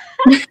yeah.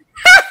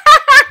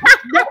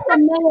 That's a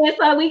man,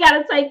 so we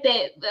gotta take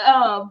that.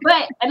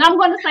 But and I'm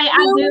gonna say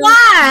I do.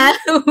 Why?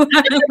 Other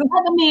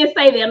men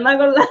say that. I'm not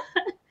gonna lie.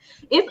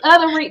 It's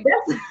other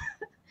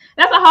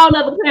that's a whole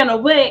nother panel.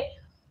 But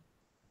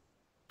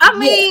I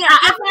mean,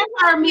 I've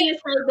heard men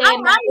say that.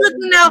 I'm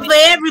looking out for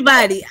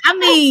everybody. I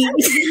mean,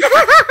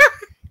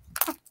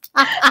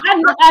 I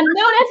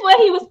knew that's what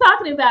he was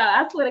talking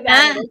about. I swear to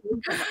God.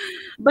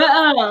 But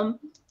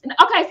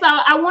okay, so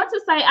I want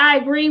to say I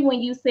agree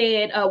when you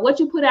said what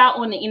you put out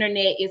on the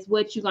internet is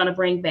what you're gonna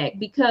bring back,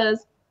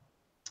 because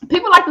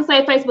people like to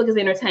say Facebook is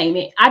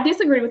entertainment. I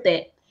disagree with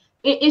that.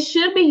 It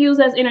should be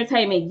used as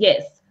entertainment,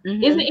 yes.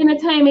 Mm-hmm. Is it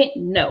entertainment?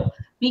 No,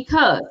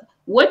 because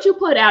what you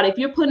put out, if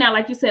you're putting out,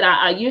 like you said,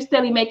 you're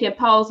steadily making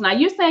posts. Now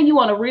you're saying you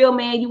want a real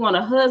man, you want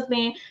a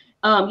husband,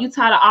 you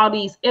tired of all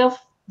these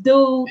F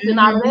dudes and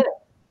all that.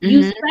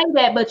 You say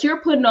that, but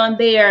you're putting on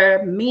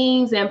their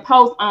memes and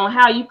posts on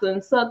how you can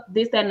suck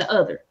this, that, and the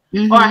other,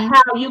 or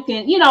how you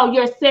can,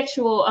 your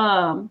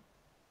sexual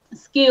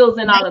skills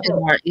and all of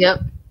that.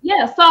 Yep.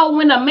 Yeah. So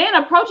when a man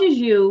approaches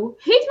you,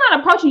 he's not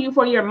approaching you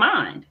for your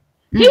mind.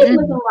 He's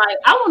looking like,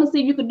 I want to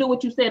see if you can do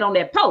what you said on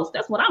that post.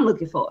 That's what I'm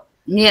looking for.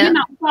 Yeah.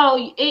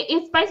 So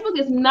it's Facebook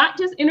is not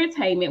just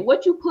entertainment.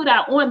 What you put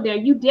out on there,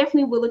 you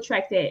definitely will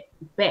attract that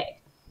back.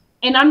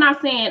 And I'm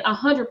not saying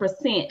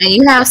 100%. And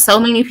you have so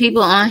many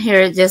people on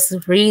here just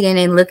reading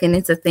and looking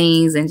into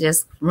things and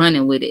just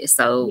running with it.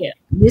 So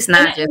it's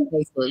not just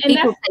Facebook.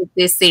 People take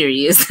this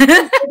serious.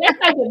 That's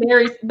like a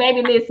very,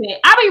 baby, listen.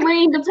 I be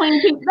reading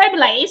between people. They be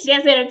like, it's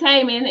just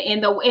entertainment.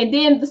 And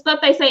then the stuff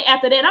they say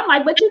after that, I'm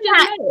like, but you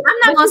just I'm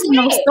not going to see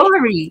no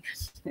story.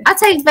 I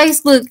take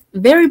Facebook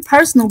very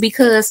personal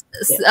because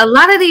a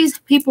lot of these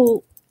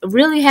people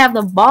really have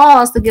the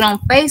balls to get on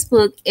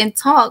Facebook and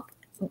talk.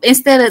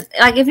 Instead of,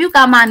 like, if you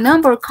got my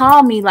number,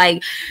 call me.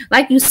 Like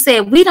you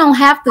said, we don't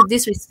have to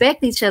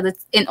disrespect each other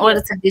in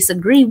order to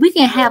disagree. We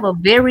can have a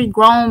very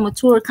grown,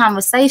 mature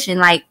conversation.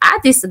 Like, I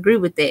disagree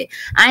with that.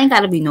 I ain't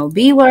got to be no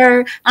B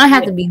word. I don't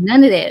have to be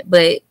none of that.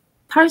 But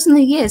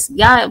personally, yes,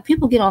 y'all,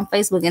 people get on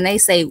Facebook and they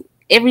say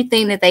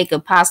everything that they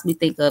could possibly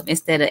think of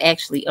instead of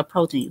actually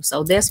approaching you.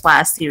 So that's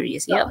why it's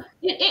serious. Yeah,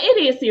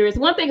 it is serious.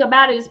 One thing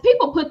about it is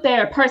people put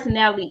their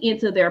personality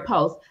into their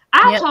posts.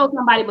 I told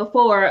somebody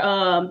before,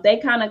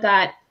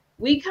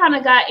 we kind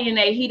of got in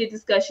a heated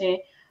discussion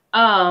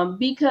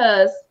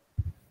because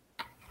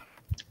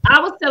I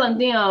was telling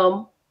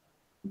them,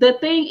 the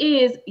thing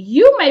is,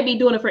 you may be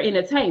doing it for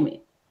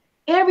entertainment.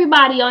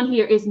 Everybody on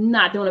here is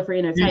not doing it for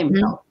entertainment.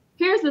 Though.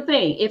 Here's the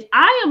thing. If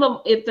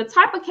the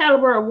type of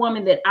caliber of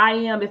woman that I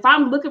am, if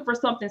I'm looking for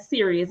something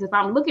serious, if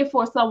I'm looking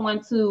for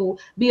someone to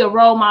be a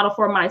role model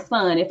for my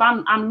son, if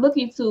I'm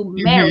looking to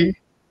marry,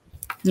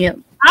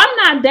 I'm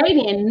not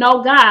dating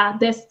no guy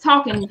that's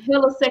talking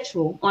hella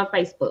sexual on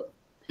Facebook.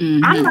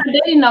 I'm not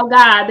dating no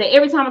guy that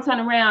every time I turn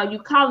around, you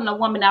calling a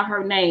woman out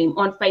her name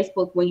on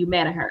Facebook when you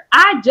mad at her.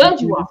 I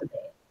judge you off of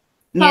that.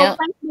 So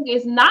Facebook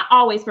is not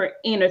always for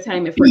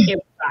entertainment for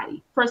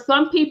everybody. For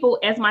some people,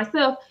 as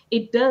myself,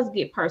 it does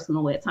get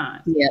personal at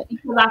times. Yeah.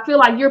 Because I feel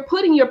like you're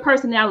putting your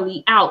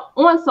personality out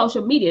on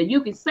social media.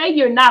 You can say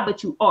you're not,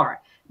 but you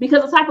are.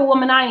 Because the type of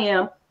woman I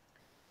am,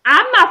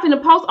 I'm not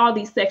finna post all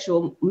these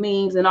sexual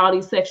memes and all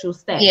these sexual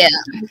stats. Yeah.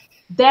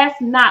 That's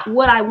not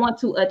what I want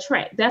to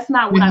attract. That's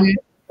not what I'm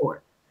looking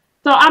for.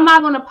 So I'm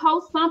not going to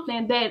post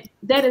something that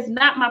is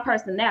not my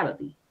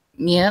personality.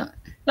 Yeah.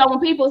 So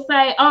when people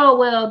say, "Oh,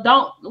 well,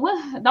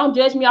 don't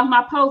judge me off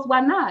my post,"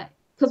 why not?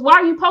 Because why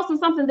are you posting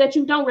something that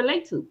you don't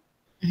relate to?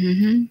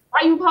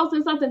 Why are you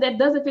posting something that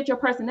doesn't fit your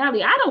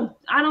personality? I don't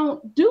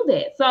do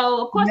that.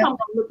 So of course I'm gonna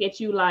look at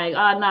you like,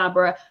 nah,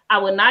 bro, I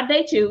will not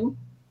date you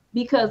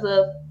because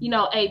of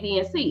A, B,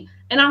 and C.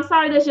 And I'm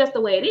sorry, that's just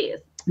the way it is.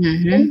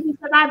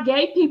 Because I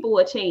gave people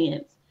a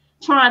chance,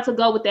 trying to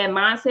go with that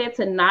mindset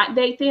to not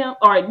date them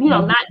or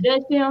not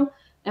judge them.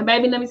 And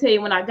baby, let me tell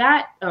you, when I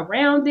got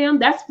around them,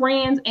 that's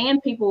friends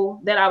and people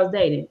that I was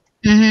dating.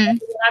 When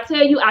I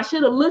tell you, I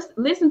should have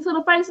listened to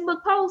the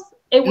Facebook post.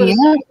 It would have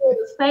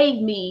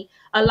saved me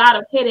a lot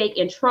of headache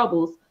and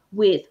troubles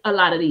with a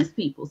lot of these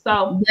people.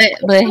 So,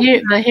 but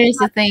here's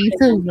the thing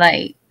too.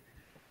 Like,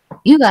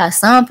 you got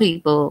some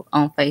people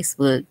on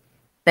Facebook,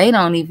 they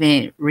don't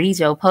even read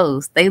your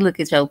post. They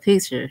look at your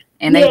picture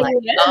and they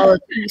 "Oh,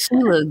 she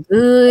look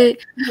good.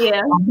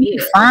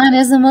 Fine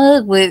as a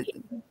mug, but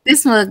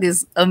this mug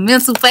is a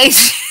mental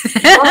patient."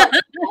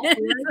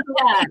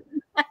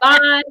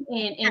 Fine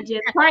and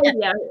just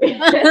crazy out here.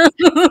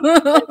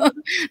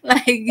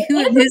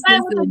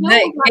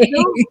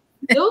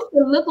 Dudes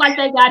can look like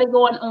they got it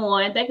going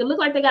on. They can look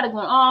like they got it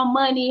going on.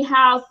 Money,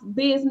 house,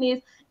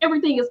 business,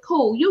 everything is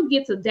cool. You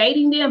get to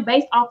dating them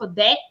based off of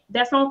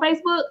that's on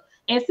Facebook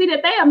and see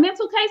that they are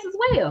mental case as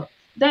well.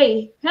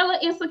 They hella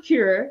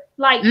insecure,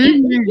 like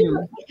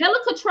hella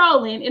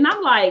controlling. And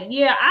I'm like,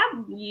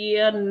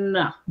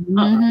 no.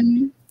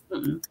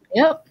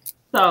 Yep.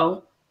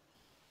 So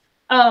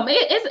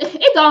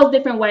it goes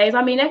different ways.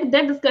 I mean,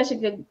 that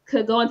discussion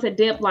could go into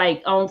depth,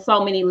 like on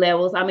so many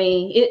levels. I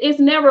mean, it's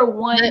never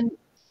one.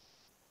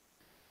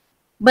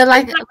 But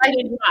like I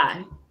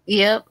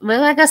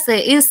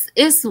said,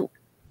 it's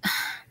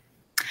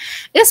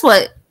it's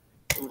what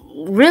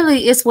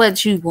really it's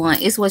what you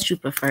want. It's what you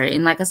prefer.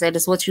 And like I said,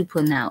 it's what you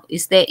putting out.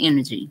 It's that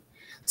energy.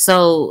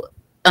 So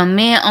a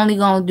man only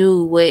gonna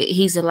do what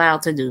he's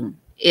allowed to do.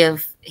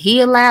 If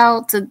he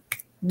allowed to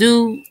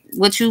do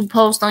what you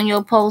post on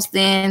your post,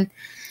 then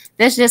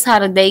that's just how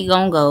the day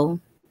gonna go.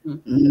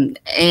 And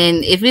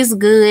if it's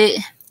good,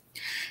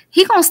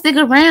 he gonna stick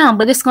around,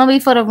 but it's gonna be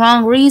for the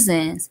wrong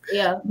reasons.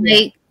 Yeah.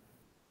 Like,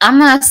 I'm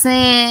not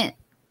saying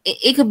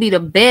it could be the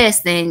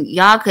best, and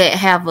y'all could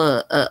have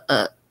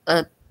a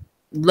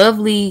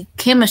lovely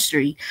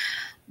chemistry,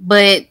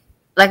 but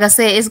like I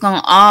said, it's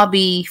gonna all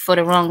be for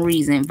the wrong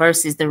reason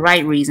versus the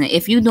right reason.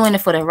 If you're doing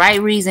it for the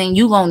right reason,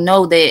 you gonna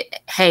know that,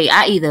 hey,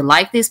 I either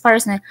like this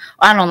person or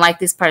I don't like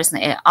this person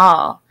at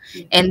all.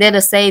 And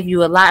that'll save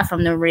you a lot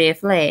from the red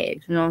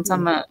flags. You know what I'm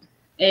talking about?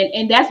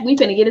 And that's, we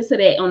finna get into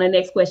that on the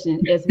next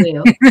question as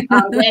well.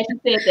 I'm glad you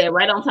said that,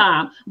 right on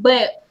time.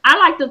 But I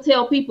like to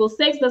tell people,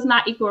 sex does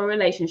not equal a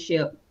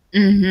relationship.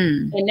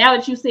 And now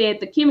that you said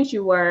the chemistry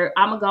word,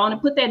 I'm gonna go on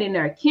and put that in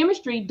there.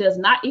 Chemistry does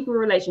not equal a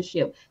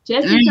relationship.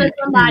 Just because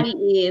somebody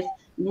is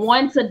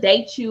want to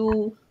date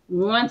you,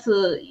 want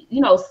to,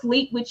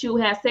 sleep with you,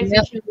 have sex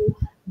with you,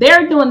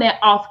 they're doing that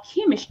off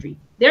chemistry.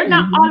 They're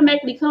not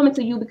automatically coming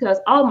to you because,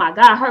 oh my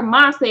God, her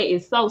mindset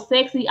is so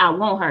sexy, I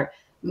want her.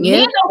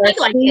 Men don't think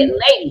like that,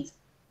 ladies.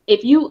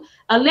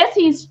 Unless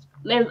he's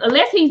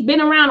been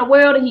around the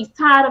world and he's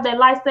tired of that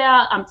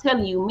lifestyle, I'm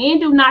telling you, men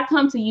do not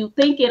come to you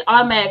thinking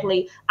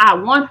automatically, I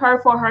want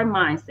her for her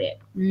mindset.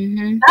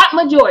 Not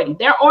majority.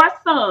 There are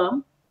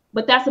some,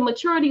 but that's a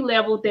maturity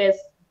level that's,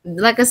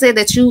 like I said,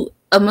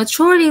 a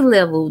maturity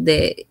level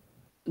that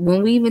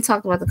when we even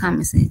talked about the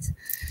common sense,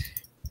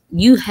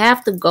 you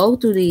have to go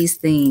through these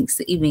things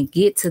to even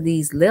get to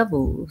these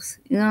levels.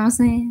 You know what I'm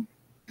saying?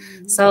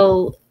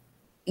 So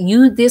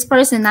this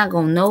person not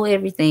gonna know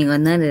everything or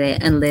none of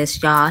that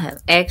unless y'all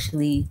have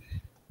actually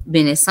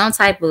been in some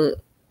type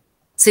of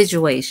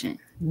situation.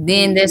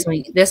 Then that's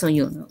when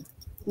you'll know.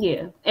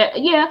 Yeah.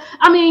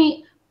 I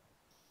mean,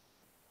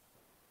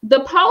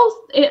 the post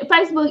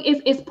Facebook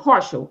is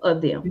partial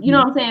of them. You know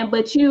what I'm saying?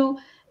 But you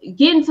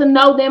getting to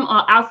know them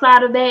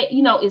outside of that,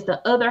 is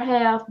the other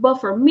half. But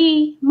for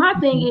me, my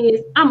thing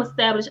is, I'm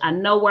established. I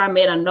know where I'm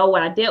at. I know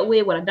what I dealt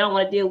with, what I don't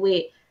want to deal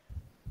with.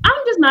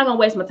 I'm just not gonna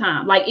waste my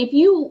time. Like, if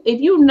you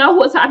know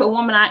what type of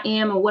woman I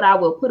am and what I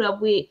will put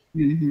up with,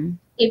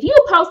 if you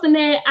posting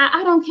that,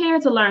 I don't care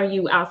to learn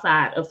you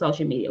outside of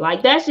social media.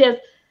 Like, that's just.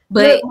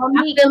 But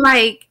I feel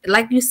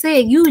like you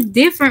said, you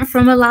different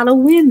from a lot of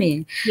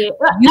women. Yeah,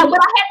 but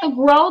I had to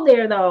grow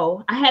there,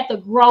 though. I had to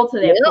grow to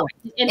that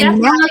point. And that's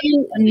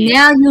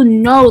now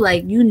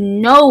you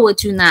know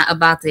what you're not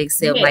about to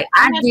accept. Yeah, like,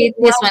 I did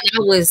this when I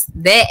was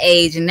that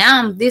age, and now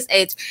I'm this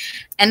age,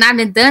 and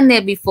I've done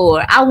that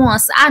before.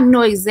 I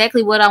know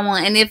exactly what I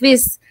want, and if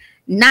it's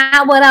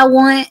not what I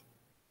want,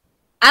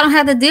 I don't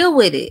have to deal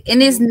with it.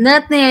 And there's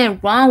nothing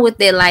wrong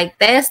with it. Like,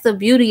 that's the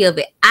beauty of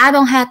it. I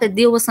don't have to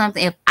deal with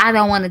something if I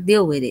don't want to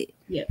deal with it.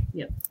 Yeah.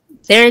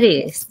 There it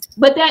is.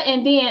 But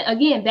and then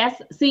again,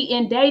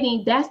 in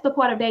dating, that's the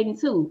part of dating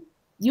too.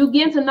 You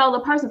get to know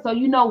the person so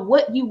you know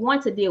what you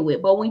want to deal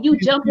with. But when you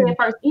jump in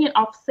first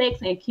off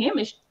sex and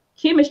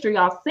chemistry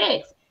off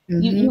sex,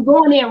 you're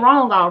going in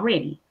wrong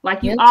already.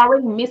 Like, you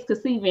already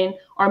misconceiving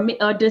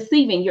or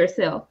deceiving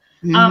yourself.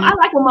 I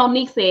like what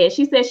Monique said.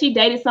 She said she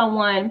dated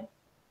someone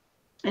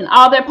and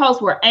all their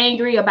posts were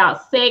angry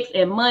about sex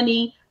and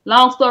money.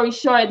 Long story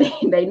short,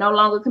 they no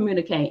longer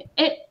communicate.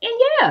 And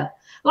yeah,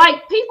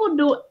 like, people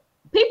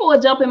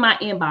will jump in my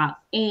inbox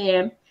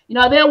and,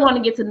 they'll want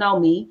to get to know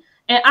me.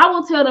 And I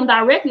will tell them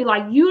directly,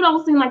 like, you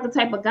don't seem like the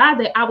type of guy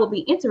that I would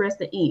be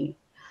interested in.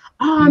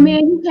 Oh,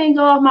 man, you can't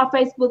go off my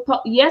Facebook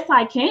post. Yes,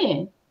 I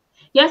can.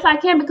 Yes, I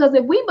can. Because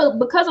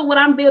because of what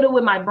I'm building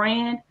with my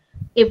brand,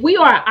 if we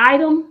are an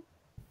item,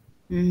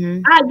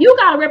 you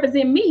got to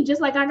represent me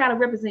just like I got to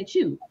represent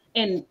you.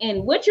 And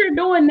what you're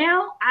doing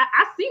now,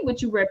 I see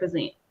what you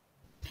represent.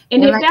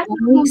 And if that's not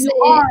who you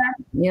are,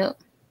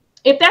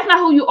 if that's not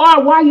who you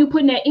are, why are you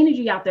putting that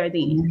energy out there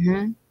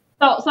then?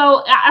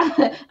 So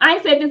I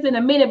ain't said this in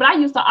a minute, but I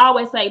used to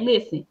always say,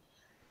 listen,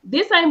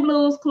 this ain't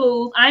Blue's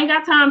Clues. I ain't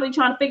got time to be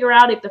trying to figure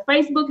out if the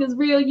Facebook is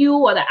real you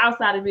or the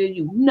outside is real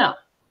you. No,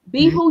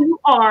 be who you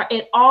are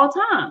at all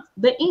times.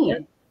 The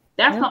end.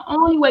 That's the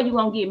only way you're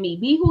going to get me.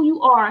 Be who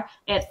you are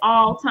at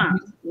all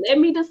times. Let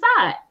me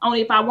decide on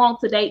if I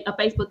want to date a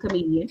Facebook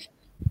comedian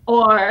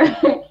or,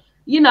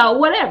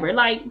 whatever.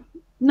 Like,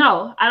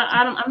 no,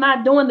 I'm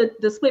not doing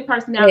the split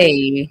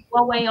personality.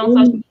 One way on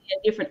social media,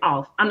 different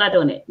off. I'm not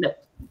doing it. No.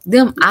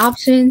 Them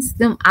options,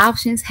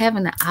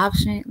 having the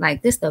option,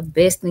 like, this the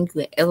best thing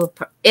you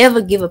could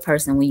ever give a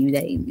person when you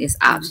date. Is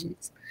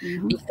options.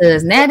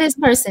 Because now this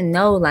person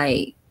know,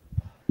 like,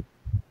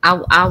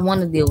 I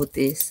want to deal with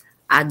this.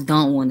 I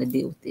don't want to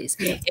deal with this.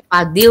 If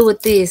I deal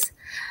with this,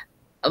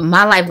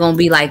 my life gonna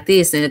be like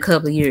this in a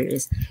couple of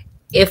years.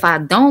 If I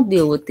don't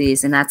deal with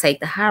this and I take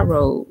the high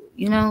road,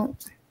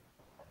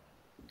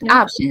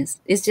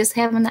 options. It's just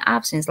having the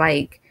options.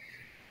 Like,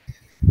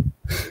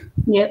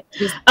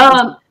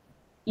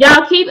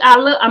 Y'all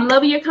I'm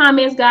loving your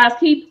comments, guys.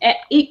 Keep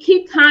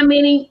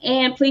commenting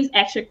and please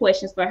ask your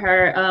questions for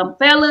her.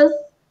 Fellas,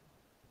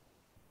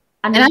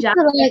 I And I need y'all.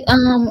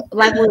 feel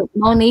like what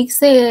Monique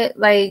said,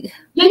 like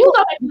Yeah, you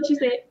go back to what she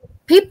said.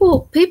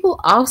 People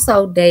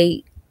also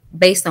date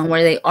based on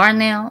where they are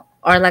now,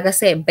 or like I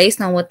said,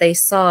 based on what they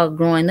saw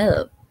growing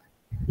up.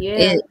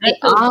 Yeah,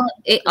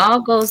 It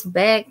all goes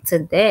back to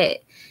that.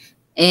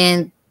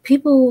 And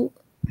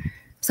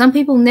some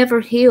people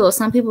never heal.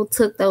 Some people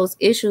took those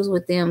issues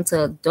with them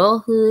to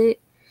adulthood,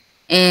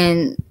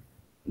 and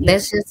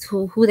that's just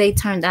who they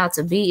turned out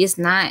to be. It's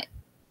not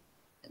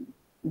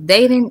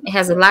dating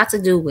has a lot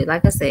to do with,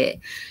 like I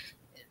said,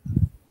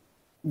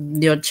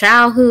 your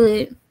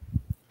childhood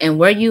and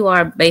where you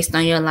are based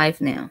on your life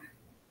now.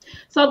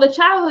 So the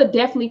childhood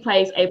definitely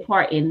plays a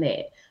part in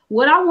that.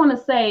 What I want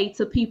to say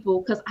to people,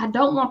 because I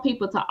don't want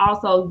people to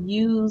also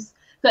use,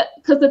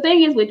 because the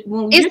thing is,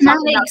 when you're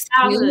talking about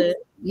childhood,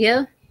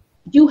 yeah,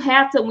 you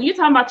have to, when you're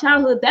talking about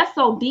childhood, that's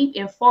so deep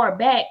and far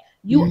back,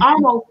 you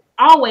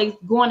always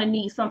going to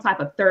need some type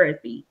of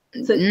therapy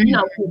to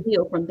to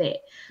heal from that.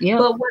 Yep.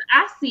 But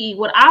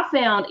what I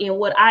found in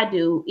what I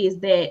do is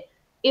that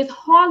it's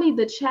hardly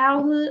the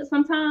childhood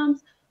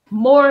sometimes.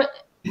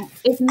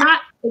 It's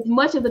not as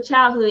much of the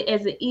childhood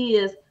as it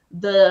is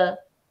the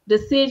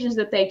decisions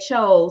that they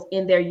chose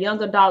in their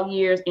young adult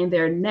years and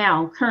their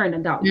now current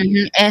adult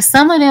years. And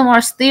some of them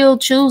are still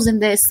choosing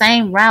that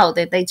same route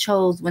that they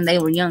chose when they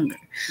were younger.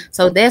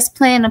 So that's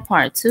playing a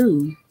part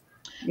too.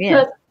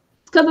 Yeah.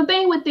 Because the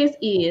thing with this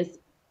is,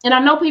 and I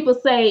know people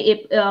say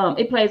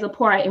it plays a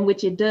part, in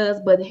which it does,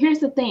 but here's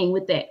the thing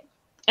with that.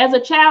 As a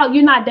child,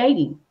 you're not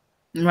dating.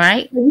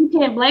 Right. So you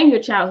can't blame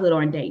your childhood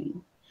on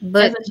dating.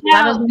 But as a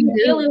child, you're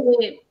dealing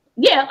with,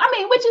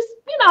 which is,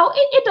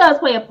 it does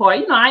play a part.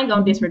 I ain't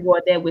going to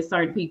disregard that with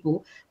certain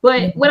people.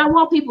 But what I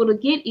want people to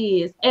get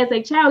is, as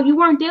a child, you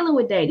weren't dealing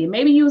with dating.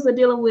 Maybe you was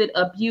dealing with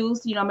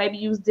abuse, maybe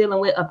you was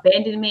dealing with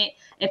abandonment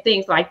and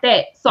things like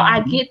that. So I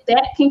get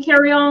that can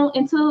carry on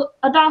into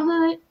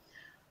adulthood.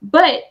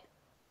 But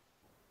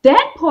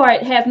that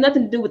part has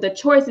nothing to do with the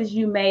choices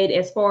you made,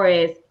 as far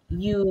as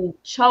you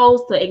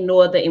chose to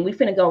ignore and we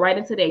finna go right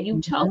into that.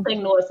 You chose to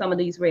ignore some of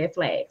these red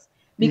flags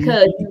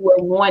because you were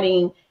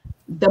wanting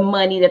the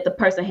money that the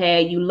person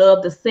had. You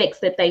loved the sex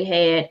that they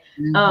had.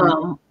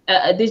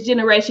 This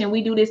generation,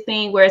 we do this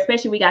thing where,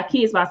 especially we got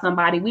kids by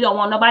somebody, we don't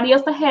want nobody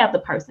else to have the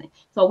person.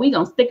 So we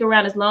gonna stick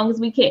around as long as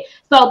we can.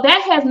 So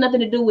that has nothing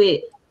to do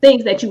with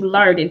things that you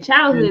learned in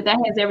childhood. That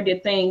has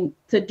everything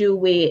to do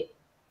with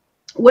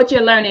what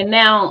you're learning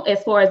now,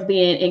 as far as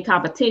being in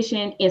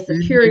competition,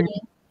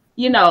 insecurity,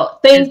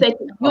 things that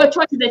your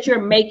choices that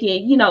you're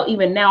making,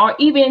 even now, or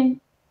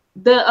even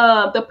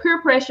the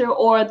peer pressure,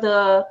 or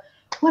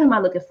what am I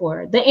looking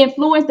for? The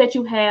influence that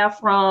you have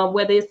from,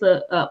 whether it's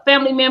a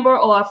family member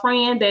or a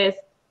friend that's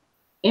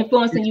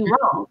influencing you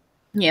wrong.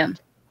 Yeah.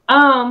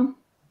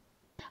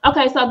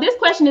 Okay, so this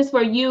question is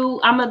for you.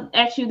 I'm gonna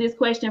ask you this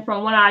question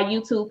from one of our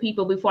YouTube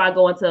people before I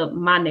go into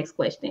my next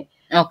question.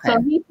 Okay.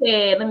 So he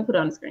said, let me put it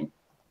on the screen.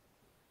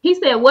 He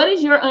said, what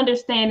is your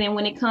understanding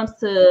when it comes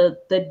to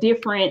the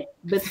difference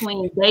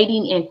between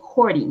dating and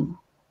courting?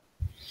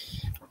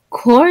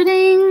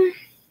 Courting?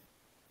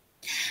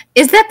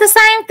 Is that the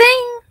same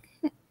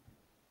thing?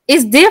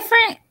 It's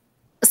different.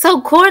 So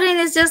courting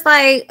is just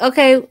like,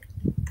 okay,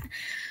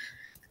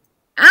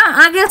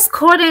 I guess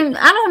courting,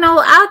 I don't know.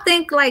 I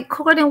think like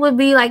courting would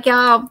be like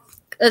y'all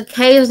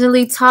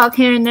occasionally talk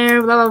here and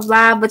there, blah, blah,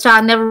 blah, but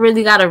y'all never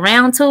really got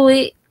around to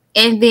it.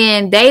 And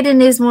then dating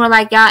is more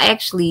like y'all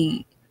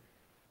actually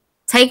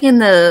taking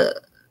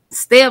the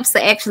steps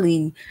to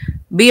actually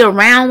be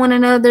around one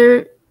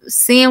another,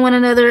 seeing one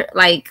another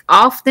like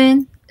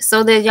often,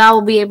 so that y'all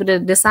will be able to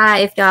decide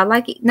if y'all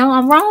like it. No,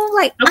 I'm wrong.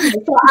 Like, okay,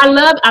 so I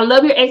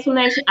love your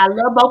explanation. I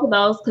love both of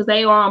those because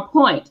they are on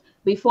point.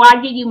 Before I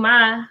give you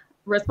my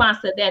response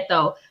to that,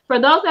 though, for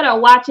those that are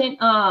watching,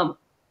 and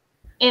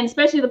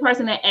especially the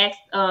person that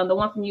asked, the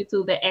one from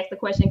YouTube that asked the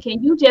question,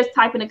 can you just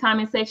type in the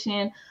comment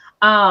section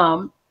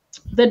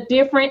the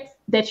difference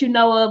that you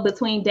know of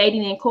between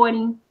dating and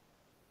courting?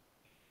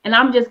 And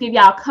I'm just give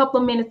y'all a couple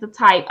of minutes to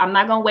type. I'm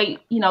not gonna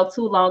wait,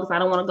 too long because I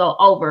don't want to go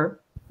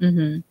over.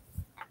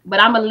 But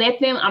I'm gonna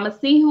let them. I'm gonna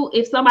see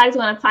if somebody's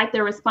gonna type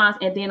their response,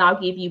 and then I'll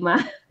give you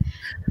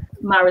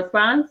my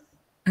response.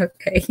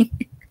 Okay.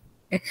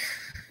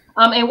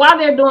 And while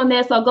they're doing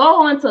that, so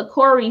go on to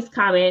Corey's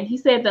comment. He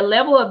said the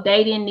level of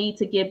dating need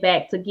to get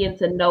back to getting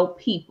to know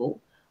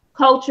people,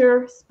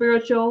 culture,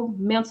 spiritual,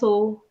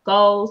 mental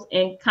goals,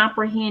 and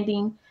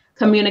comprehending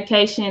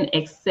communication,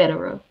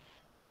 etc.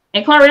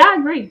 And Corey, I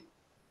agree.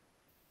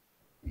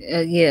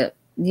 Yeah.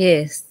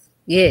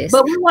 Yes.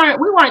 But we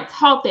weren't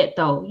taught that,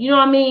 though. You know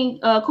what I mean,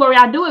 Corey?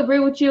 I do agree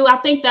with you. I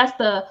think that's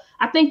the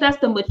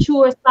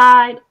mature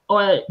side,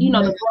 or the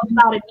growth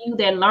side of you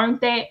that learned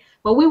that.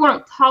 But we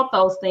weren't taught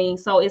those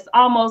things, so it's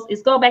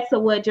go back to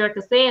what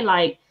Jerica said.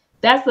 Like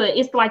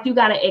it's like you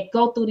gotta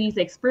go through these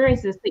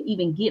experiences to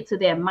even get to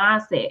that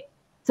mindset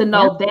to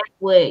know that's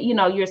what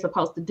you're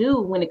supposed to do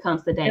when it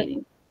comes to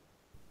dating.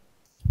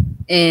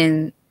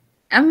 And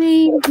I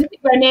mean,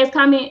 Bernard's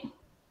comment.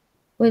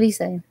 What did he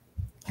say?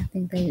 I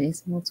think that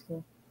is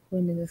multiple.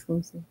 When is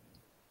exclusive?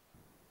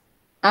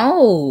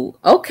 Oh,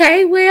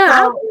 okay.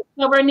 Well,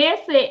 so Bernard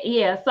said,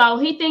 yeah. So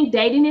he think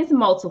dating is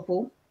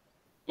multiple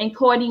and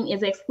courting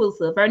is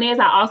exclusive. Bernard,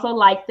 I also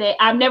like that.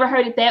 I've never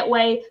heard it that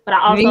way, but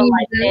I also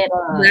like that.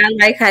 I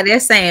like how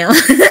that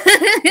sounds.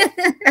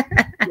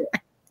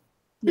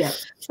 Yeah.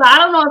 So I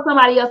don't know if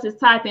somebody else is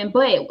typing,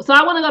 but so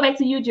I want to go back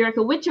to you,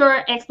 Jerica, with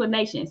your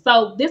explanation.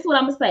 So this is what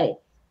I'm gonna say.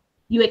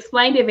 You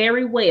explained it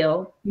very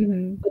well,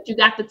 but you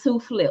got the two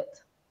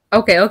flipped.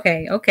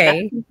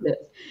 Okay.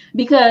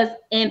 Because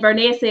and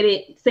Bernard said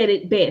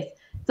it best.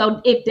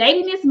 So if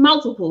dating is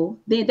multiple,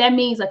 then that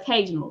means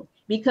occasional.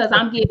 Because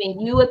I'm giving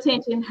you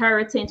attention, her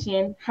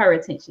attention.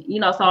 You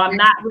know, so I'm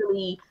not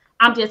really.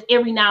 I'm just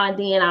every now and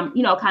then. I'm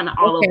kind of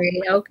all over.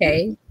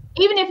 Okay.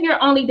 Even if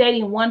you're only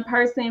dating one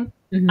person,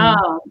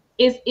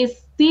 it's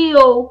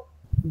still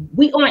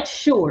we aren't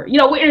sure. You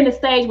know, we're in the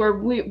stage where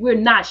we're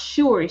not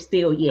sure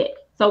still yet.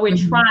 So we're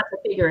trying to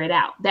figure it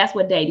out. That's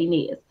what dating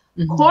is.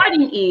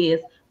 Courting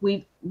is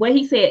what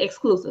he said,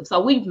 exclusive. So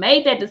we've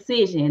made that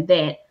decision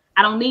that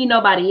I don't need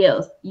nobody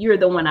else. You're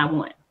the one I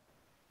want.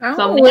 Oh,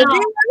 so now, you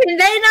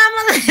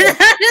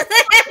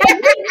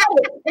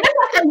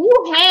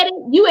had it.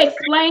 You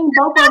explained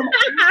both of them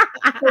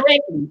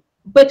correctly,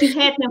 but you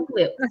had them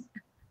flipped.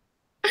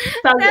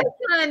 So that's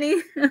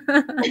funny.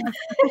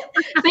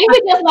 See,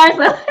 we just learned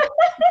something.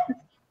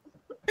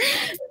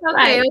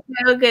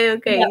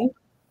 Okay. Yeah.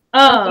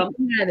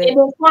 And then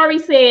Corey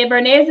said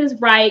Bernays is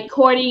right.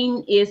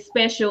 Courting is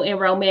special and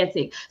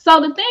romantic. So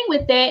the thing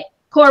with that,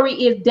 Corey,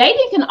 is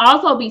dating can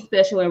also be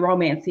special and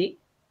romantic.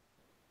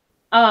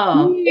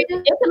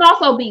 It can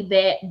also be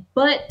that,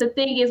 but the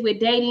thing is with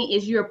dating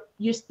is you're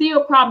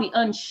still probably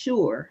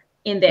unsure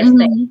in that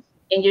stage,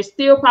 and you're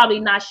still probably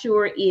not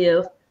sure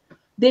if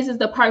this is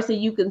the person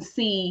you can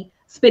see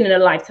spending a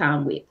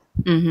lifetime with.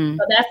 So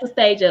that's the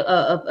stage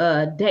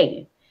of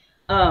dating.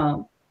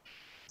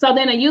 So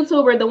then a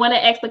YouTuber, the one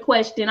that asked the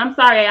question, I'm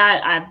sorry,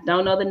 I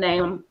don't know the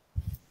name,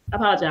 I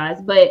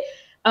apologize, but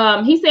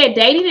he said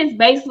dating is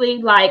basically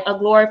like a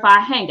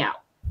glorified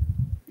hangout.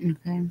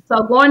 Okay.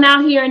 So going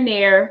out here and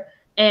there,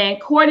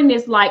 and courting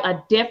is like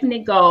a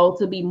definite goal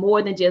to be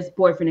more than just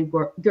boyfriend and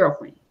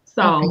girlfriend.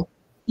 So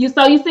you see,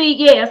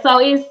 so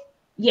it's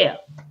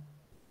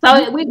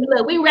So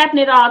we wrapping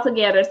it all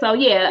together. So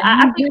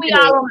I think we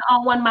all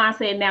on one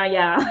mindset now,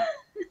 y'all.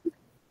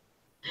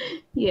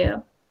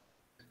 Yeah.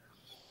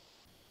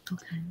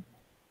 Okay.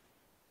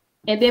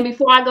 And then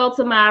before I go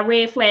to my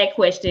red flag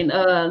question,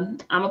 I'm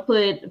gonna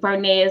put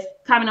Bernard's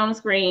comment on the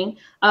screen.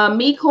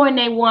 Me courting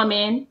a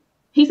woman.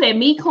 He said,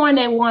 me courting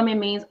a woman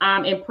means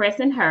I'm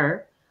impressing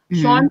her,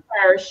 showing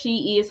her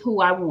she is who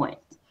I want.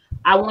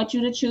 I want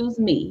you to choose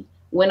me.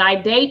 When I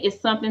date,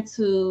 it's something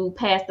to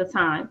pass the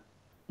time.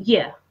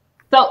 Yeah.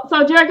 So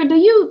Jerica,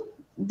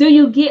 do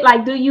you get,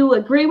 like, do you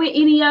agree with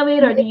any of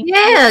it, or do you?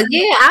 Yeah.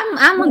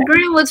 I'm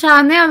agreeing with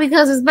y'all now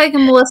because it's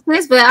making more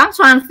sense. But I'm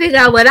trying to figure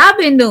out what I've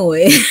been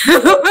doing.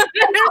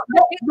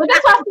 But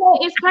that's why I said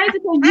it's crazy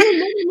because you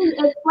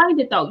literally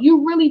explained it though.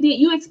 You really did.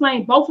 You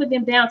explained both of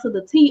them down to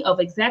the T of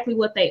exactly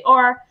what they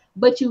are,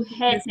 but you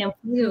had them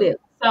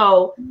flip.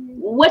 So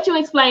what you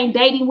explained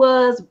dating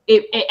was,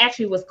 it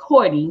actually was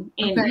courting,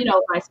 and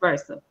vice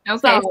versa.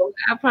 Okay, so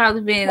I've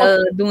probably been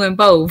doing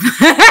both.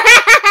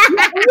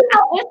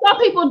 And some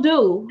people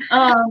do.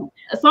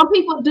 Some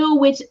people do,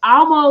 which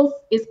almost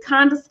is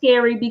kind of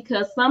scary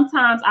because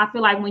sometimes I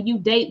feel like when you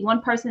date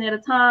one person at a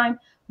time,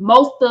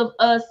 most of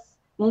us,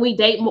 when we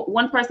date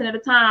one person at a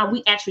time,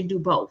 we actually do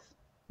both.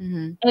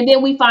 And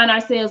then we find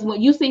ourselves,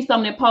 when you see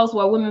something in posts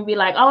where women be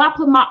like, oh, I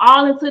put my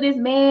all into this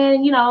man,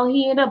 and,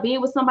 he ended up being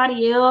with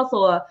somebody else,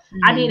 or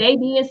I did A,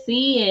 B, and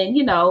C, and,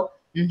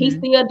 he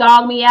still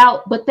dogged me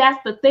out. But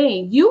that's the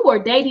thing. You were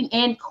dating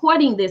and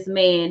courting this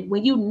man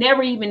when you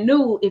never even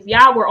knew if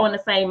y'all were on the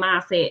same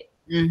mindset,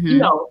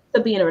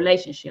 to be in a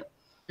relationship.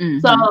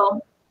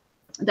 So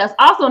that's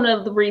also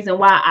another reason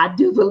why I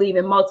do believe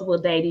in multiple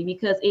dating,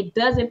 because it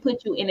doesn't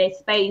put you in a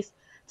space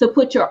to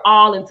put your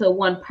all into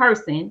one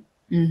person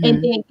and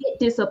then get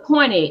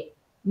disappointed,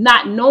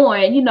 not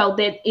knowing,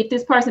 that if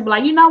this person be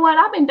like, you know what,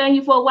 I've been dating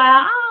you for a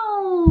while, I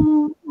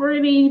don't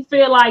really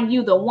feel like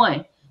you the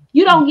one.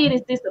 You don't get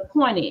as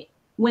disappointed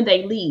when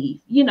they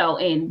leave,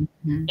 and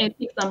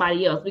pick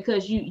somebody else,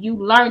 because you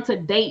learn to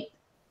date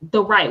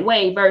the right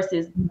way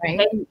versus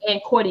dating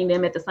and courting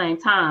them at the same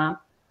time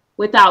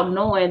without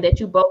knowing that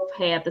you both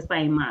have the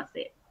same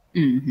mindset.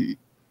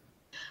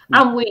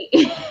 I'm weak.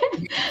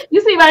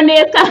 You see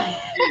Bernard's comment?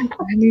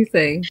 What do you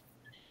say?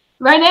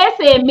 Bernard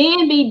said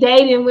men be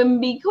dating,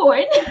 women be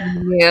courting.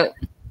 Yep.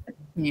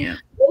 Yeah.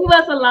 Leave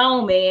us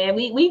alone, man.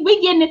 We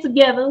getting it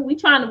together. We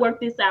trying to work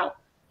this out.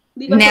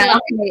 Now,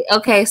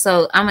 okay.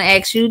 So I'm gonna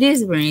ask you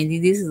this, Brandy.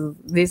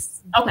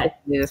 This okay.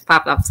 Just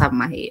popped off the top of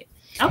my head.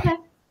 Okay.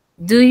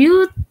 Do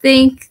you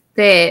think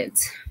that?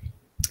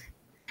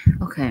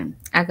 Okay,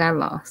 I got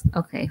lost.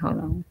 Okay, hold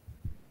on.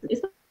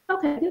 It's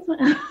okay.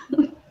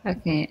 I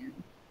can't.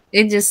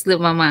 It just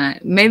slipped my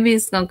mind. Maybe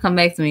it's gonna come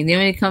back to me. Then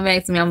when it come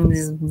back to me, I'm gonna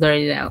just blurt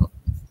it out.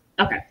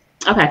 Okay.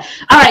 Okay.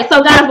 All right.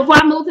 So guys, before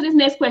I move to this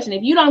next question,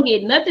 if you don't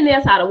get nothing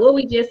else out of what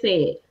we just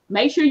said,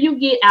 make sure you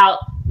get out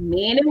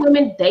men and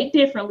women date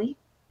differently.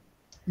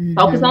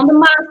 Focus on the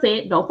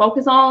mindset. Don't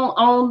focus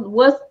on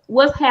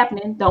what's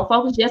happening. Don't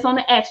focus just on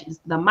the actions.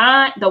 The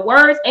mind, the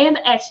words, and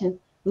the actions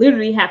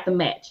literally have to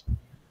match.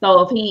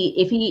 So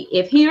if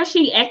he or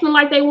she acting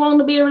like they want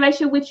to be in a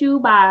relationship with you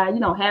by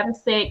having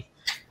sex,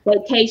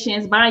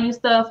 vacations, buying you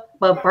stuff,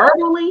 but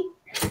verbally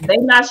they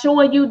not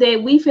showing you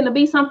that we finna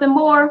be something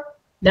more,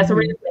 that's a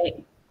red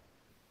flag.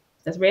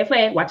 That's a red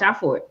flag. Watch out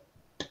for it.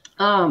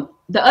 The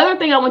other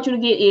thing I want you to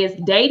get is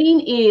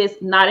dating is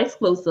not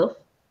exclusive.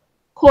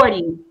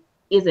 Courting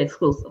is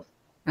exclusive.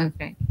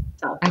 Okay.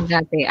 So I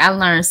got that. I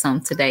learned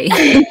something today.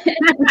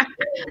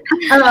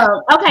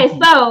 Okay,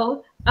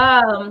 so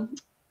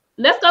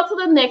let's go to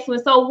the next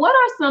one. So what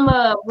are some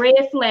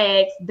red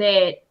flags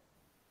that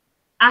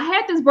I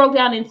had this broke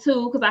down in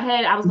two, because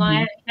I was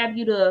going to have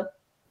you to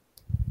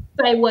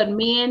say what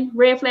men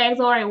red flags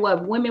are and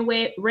what women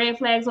red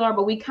flags are,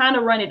 but we kind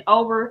of run it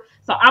over.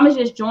 So I'm going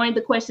to just join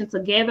the question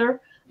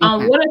together.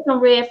 Okay. What are some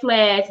red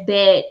flags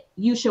that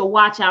you should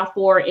watch out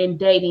for in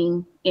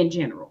dating in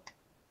general?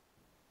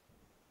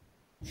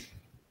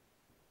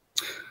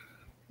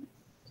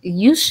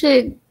 You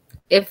should,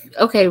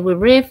 with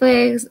red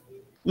flags,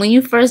 when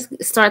you first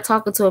start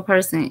talking to a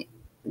person,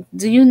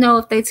 do you know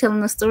if they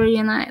telling a story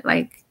or not?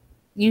 Like,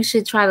 you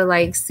should try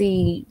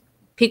to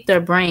pick their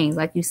brains,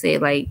 like you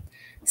said,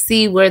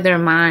 see where their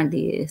mind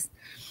is.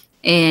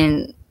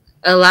 And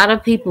a lot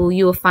of people,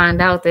 you will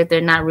find out that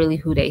they're not really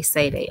who they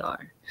say they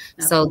are.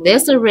 Absolutely. So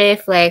that's a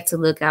red flag to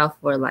look out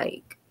for.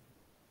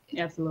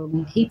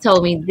 Absolutely, he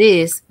told me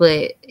this,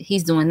 but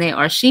he's doing that,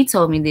 or she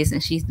told me this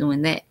and she's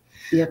doing that.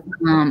 Yep.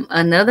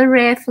 Another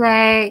red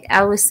flag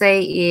I would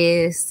say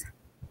is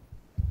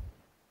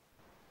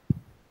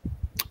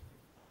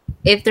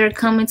if they're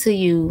coming to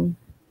you,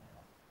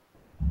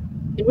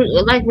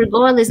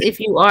 regardless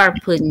if you are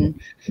putting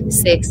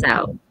sex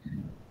out,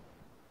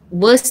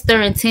 what's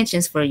their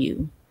intentions for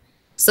you?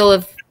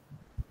 So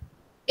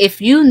if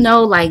you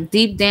know,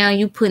 deep down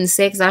you putting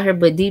sex out here,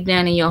 but deep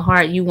down in your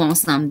heart you want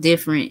something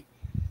different,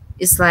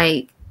 it's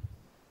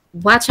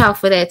watch out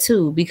for that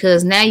too,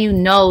 because now you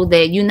know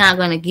that you're not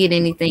going to get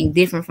anything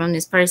different from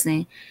this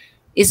person.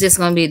 It's just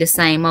going to be the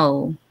same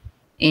old.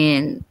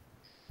 And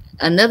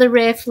another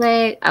red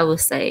flag, I would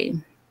say,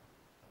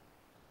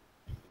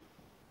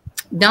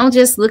 don't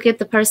just look at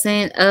the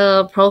person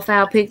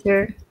profile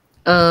picture.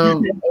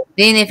 Then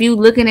if you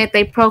looking at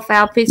their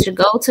profile picture,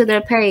 go to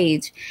their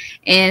page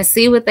and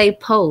see what they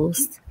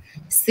post.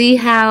 See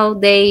how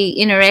they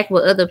interact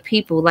with other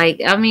people.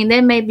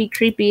 That may be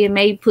creepy. It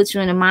may put you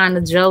in the mind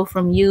of Joe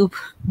from You,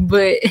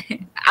 but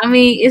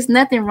it's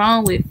nothing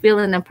wrong with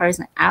feeling a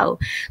person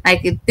out.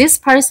 If this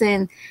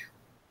person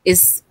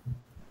is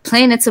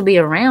planning to be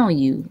around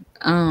you,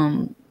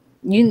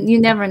 you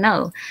never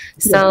know.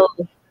 So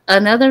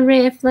another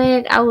red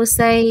flag, I would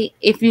say,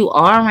 if you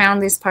are around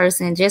this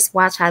person, just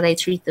watch how they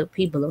treat the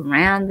people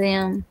around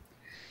them.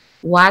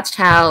 Watch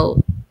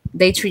how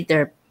they treat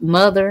their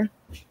mother.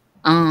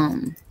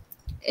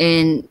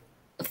 And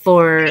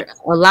for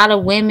a lot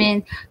of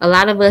women, a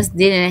lot of us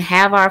didn't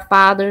have our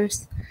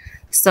fathers,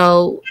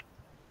 so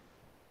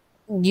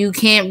you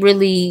can't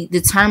really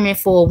determine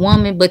for a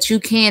woman, but you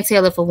can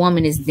tell if a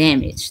woman is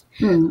damaged.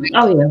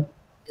 Oh yeah.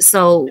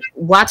 So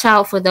watch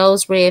out for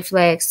those red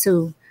flags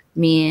too,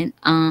 men.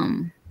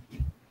 And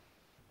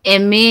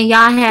men,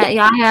 y'all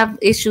have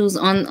issues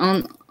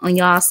on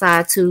y'all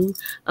side too.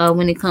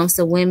 When it comes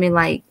to women,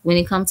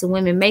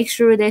 make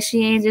sure that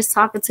she ain't just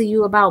talking to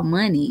you about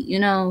money.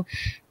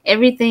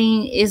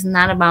 Everything is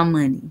not about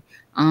money.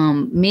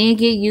 Men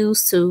get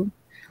used to.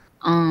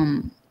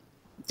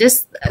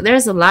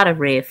 There's a lot of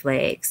red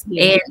flags.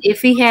 Yeah. And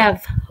if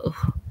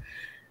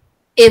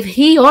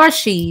he or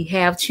she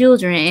have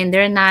children and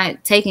they're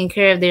not taking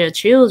care of their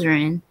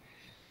children,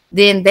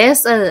 then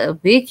that's a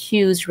big,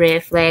 huge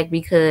red flag,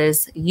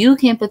 because you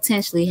can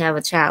potentially have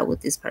a child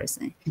with this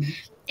person. Mm-hmm.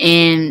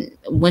 And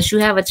once you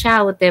have a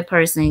child with that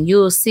person,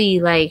 you'll see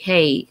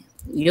hey,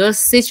 your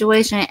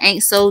situation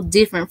ain't so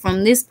different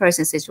from this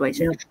person's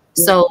situation. Yeah.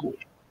 So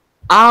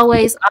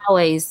always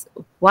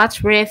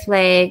watch red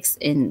flags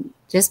and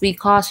just be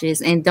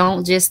cautious, and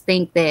don't just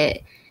think that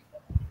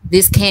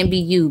this can't be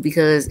you,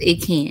 because it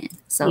can.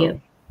 So yeah.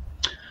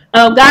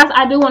 Guys,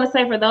 I do want to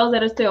say, for those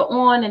that are still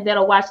on and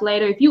that'll watch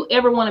later, if you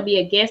ever want to be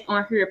a guest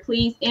on here,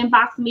 please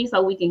inbox me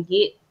so we can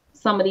get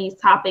some of these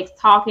topics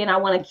talking. I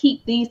want to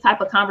keep these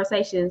type of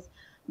conversations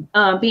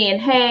being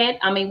had.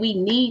 We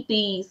need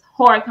these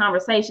hard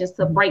conversations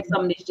to break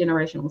some of this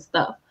generational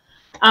stuff.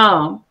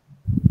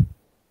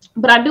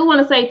 But I do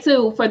want to say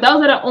too, for those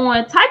that are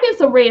on, type in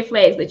some red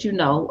flags that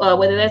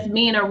whether that's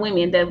men or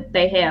women that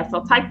they have.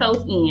 So type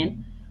those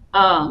in.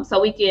 So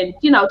we can,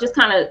 just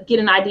kind of get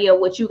an idea of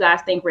what you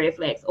guys think red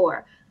flags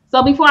are.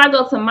 So before I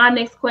go to my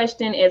next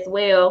question as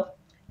well,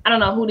 I don't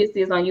know who this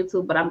is on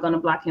YouTube, but I'm going to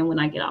block him when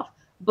I get off.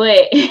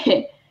 But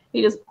he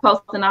just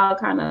posting all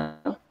kind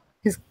of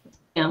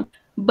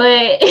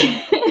But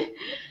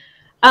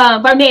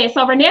Vernez,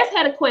 so Vernez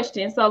had a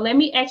question. So let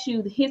me ask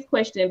you his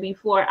question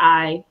before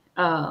I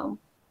go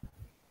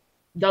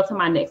to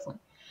my next one.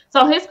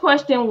 So his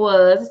question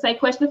was, it's a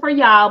question for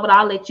y'all, but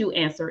I'll let you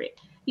answer it.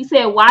 He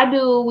said, why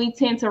do we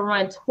tend to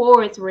run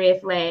towards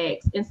red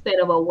flags instead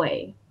of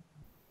away?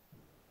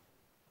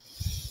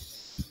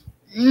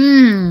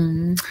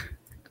 I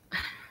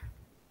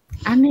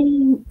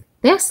mean,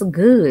 that's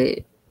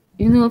good.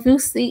 You know, if you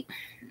see,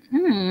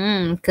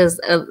 because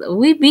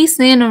we be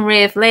seeing them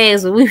red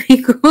flags, but we be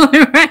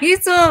going right to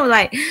them.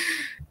 Like,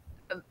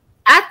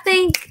 I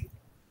think.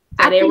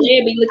 So that red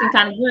be looking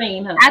kind of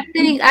green, huh? I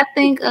think. I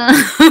think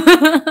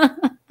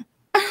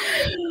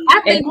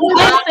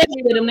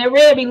with them, that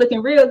red be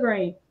looking real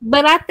green.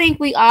 But I think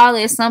we all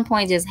at some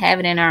point just have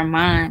it in our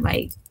mind,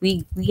 like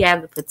we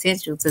have the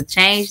potential to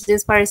change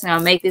this person or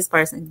make this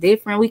person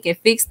different. We can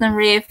fix them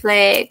red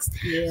flags.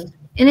 Yeah.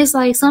 And it's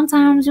like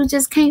sometimes you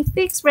just can't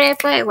fix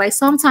red flags. Like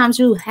sometimes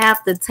you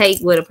have to take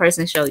what a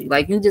person show you.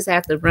 Like you just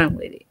have to run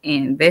with it.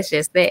 And that's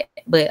just that.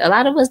 But a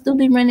lot of us do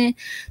be running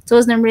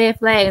towards them red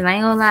flags. I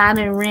ain't gonna lie, I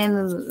done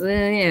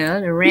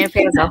ran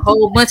past a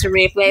whole bunch of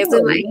red flags.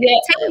 Like, take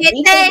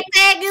it,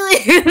 tag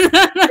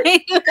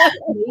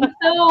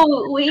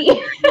Me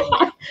too.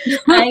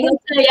 I ain't gonna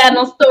tell y'all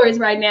no stories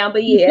right now,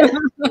 but yeah.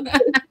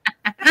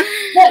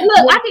 But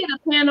look, I did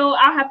a panel.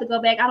 I'll have to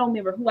go back. I don't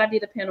remember who I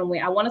did a panel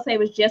with. I want to say it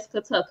was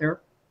Jessica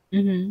Tucker.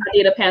 I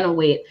did a panel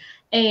with.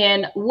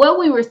 And what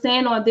we were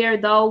saying on there,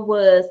 though,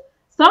 was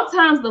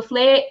sometimes the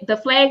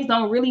flags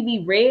don't really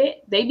be red.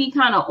 They be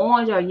kind of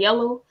orange or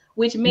yellow,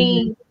 which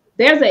means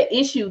there's an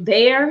issue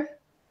there.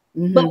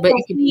 But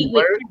it can be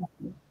worse.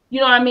 You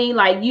know what I mean?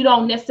 Like, you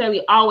don't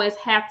necessarily always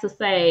have to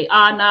say,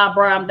 nah,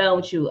 bro, I'm done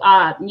with you.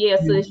 Yeah,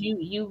 sis,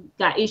 you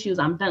got issues,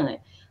 I'm done.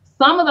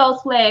 Some of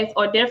those flags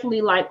are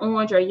definitely like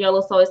orange or yellow,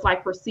 so it's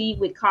like proceed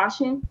with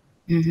caution.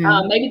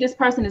 Maybe this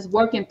person is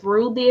working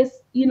through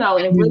this, you know,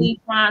 and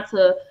really trying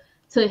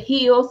to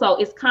heal. So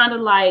it's kind of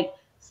like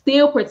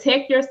still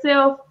protect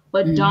yourself,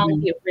 but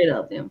don't get rid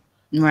of them.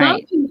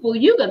 Right. Some people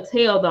you can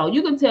tell though,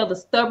 you can tell the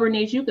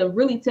stubbornness, you can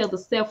really tell the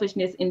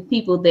selfishness in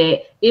people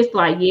that it's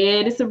like,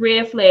 yeah, this is a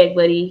red flag,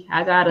 buddy.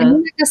 I gotta.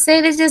 And like I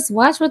said, it's just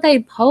watch what they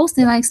post,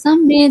 and like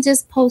some men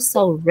just post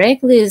so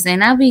reckless,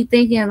 and I be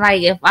thinking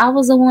like, if I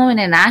was a woman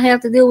and I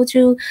have to deal with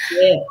you,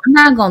 I'm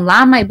not gonna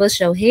lie, I might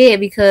bust your head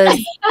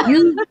because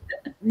you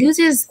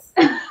just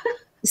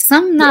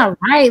something not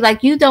right.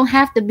 Like you don't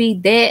have to be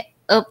that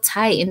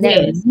uptight and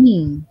that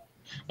mean.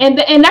 And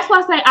that's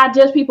why I say I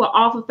judge people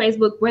off of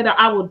Facebook whether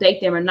I will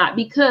date them or not.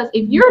 Because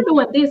if you're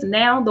doing this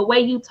now, the way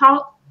you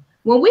talk,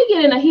 when we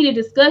get in a heated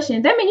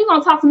discussion, that means you're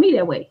going to talk to me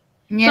that way.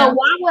 Yeah. So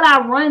why would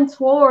I run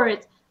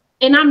towards,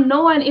 and I'm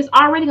knowing it's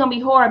already going to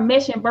be hard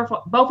meshing both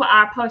of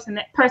our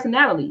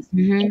personalities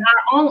and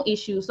our own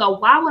issues. So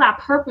why would I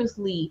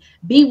purposely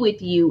be with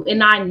you?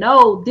 And I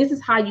know this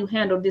is how you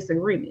handle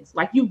disagreements.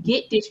 Like you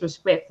get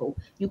disrespectful.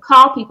 You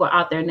call people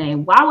out their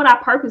name. Why would I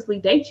purposely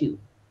date you?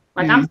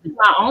 Like I'm setting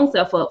my own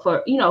self up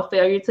for,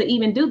 failure to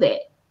even do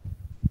that.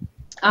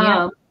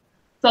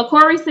 So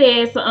Corey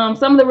says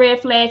some of the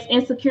red flags: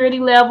 insecurity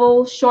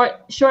level,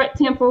 short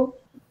temper,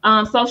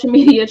 social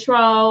media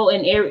troll,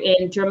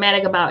 and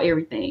dramatic about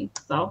everything.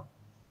 So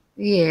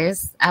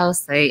yes, I would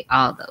say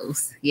all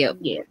those. Yep.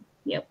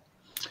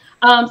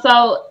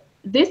 So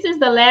this is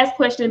the last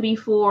question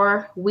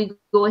before we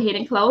go ahead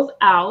and close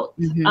out.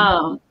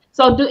 And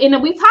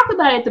we talked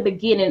about it at the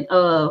beginning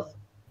of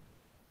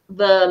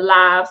the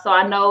live, so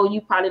I know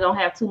you probably don't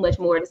have too much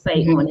more to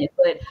say on it,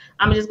 but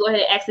I'm gonna just go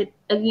ahead and ask it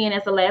again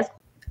as the last.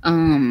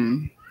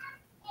 When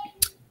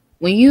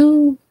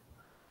you,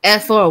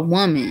 as for a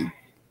woman,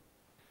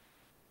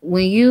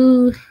 when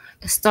you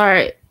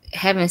start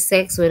having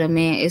sex with a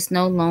man, it's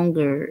no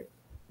longer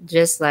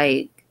just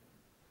like,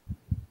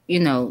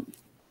 I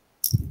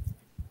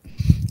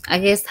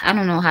guess I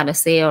don't know how to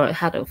say or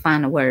how to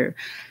find a word,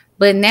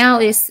 but now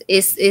it's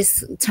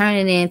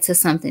turning into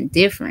something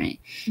different.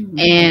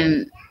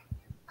 And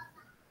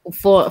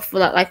for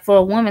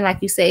a woman,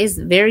 like you say, it's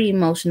very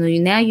emotional.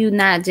 Now you're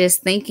not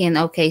just thinking,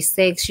 okay,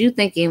 sex, you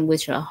thinking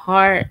with your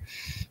heart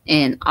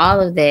and all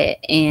of that.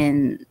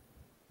 And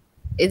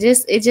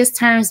it just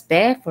turns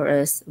bad for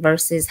us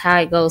versus how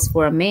it goes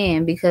for a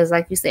man, because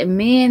like you said,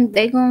 men,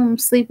 they gonna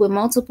sleep with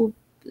multiple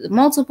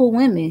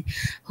women.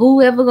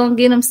 Whoever gonna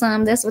get them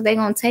some, that's what they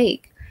gonna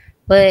take.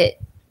 But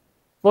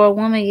for a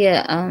woman,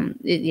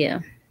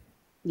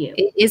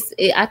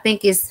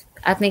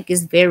 I think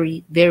it's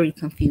very, very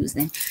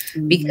confusing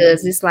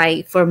because it's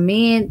like for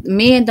men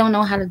don't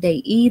know how to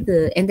date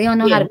either, and they don't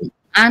know how to be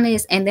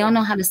honest, and they don't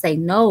know how to say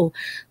no.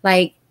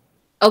 Like,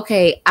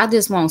 okay, I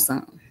just want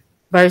some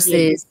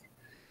versus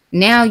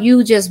now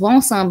you just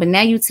want some, but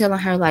now you telling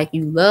her like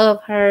you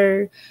love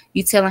her,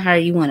 you telling her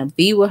you want to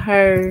be with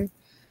her.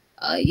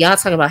 Y'all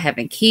talk about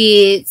having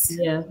kids.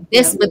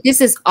 But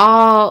this is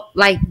all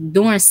like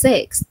during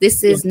sex.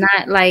 This is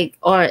not like,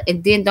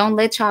 and then don't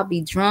let y'all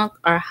be drunk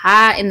or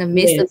high in the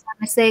midst of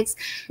having sex.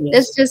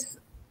 That's just,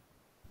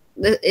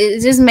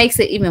 it just makes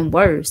it even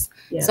worse.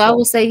 So I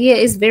would say,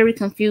 it's very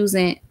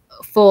confusing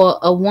for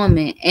a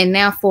woman, and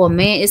now for a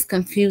man it's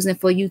confusing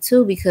for you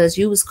too, because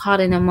you was caught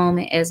in a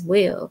moment as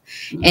well.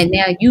 And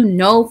now you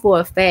know for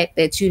a fact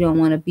that you don't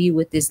want to be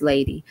with this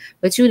lady,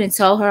 but you didn't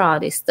tell her all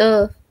this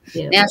stuff.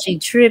 Now she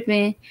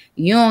tripping.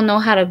 You don't know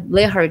how to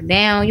let her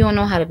down. You don't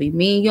know how to be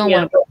mean. You don't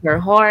want to break her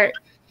heart.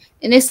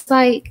 And it's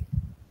like,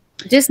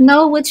 just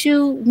know what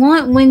you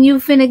want when you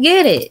finna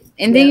get it,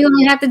 and then you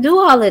don't have to do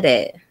all of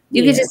that.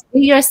 You can just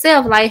be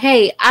yourself, like,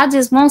 hey, I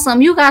just want some.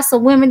 You got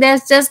some women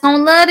that's just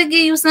gonna love to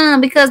give you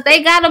some because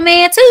they got a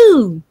man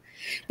too.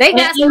 They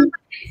got some.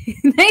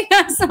 They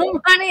got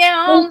somebody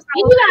at home.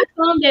 You got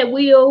some that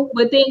will,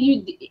 but then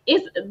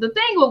it's the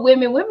thing with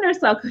women. Women are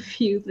so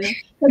confusing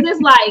because it's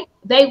like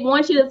they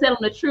want you to tell them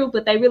the truth,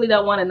 but they really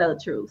don't want to know the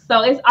truth.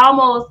 So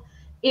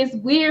it's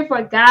weird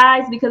for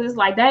guys because it's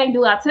like, dang,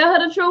 do I tell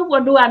her the truth or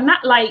do I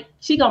not? Like,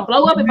 she gonna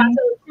blow up if I tell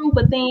the truth,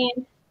 but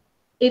then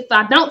if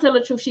I don't tell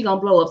the truth, she gonna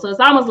blow up. So it's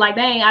almost like,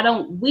 dang, I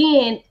don't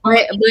win.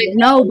 But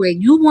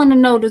you want to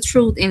know the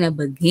truth in the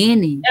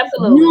beginning.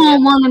 Absolutely. You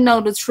don't want to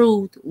know the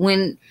truth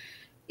when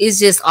it's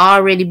just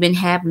already been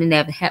happening.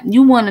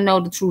 You want to know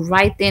the truth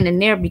right then and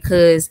there,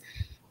 because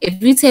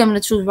if you tell me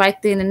the truth right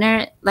then and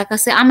there, like I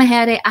said, I'm gonna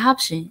have that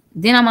option.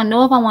 Then I'm gonna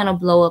know if I want to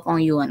blow up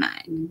on you or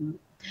not. Mm-hmm.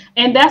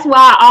 And that's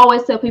why I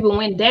always tell people,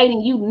 when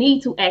dating, you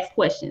need to ask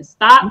questions.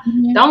 Stop.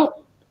 Don't.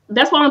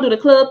 That's why I don't do the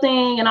club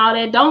thing and all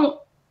that.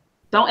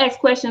 Don't ask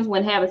questions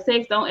when having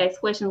sex. Don't ask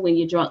questions when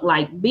you're drunk.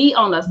 Like, be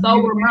on a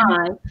sober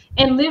mind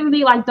and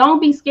literally, like, don't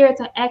be scared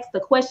to ask the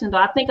question. Though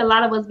I think a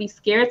lot of us be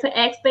scared to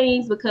ask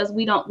things because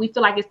we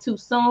feel like it's too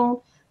soon.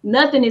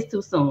 Nothing is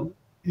too soon.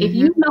 If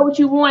you know what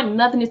you want,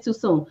 nothing is too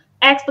soon.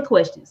 Ask the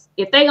questions.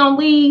 If they gonna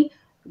leave,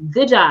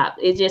 good job.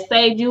 It just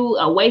saved you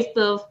a waste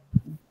of,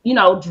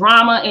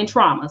 drama and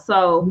trauma.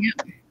 So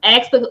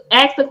ask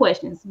the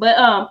questions.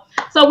 But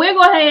so we're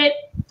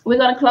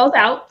gonna close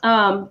out.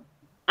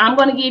 I'm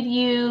going to give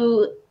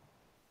you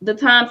the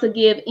time to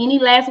give any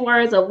last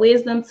words of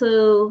wisdom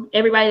to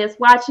everybody that's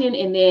watching,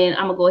 and then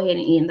I'm going to go ahead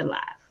and end the live.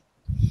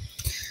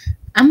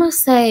 I'm going to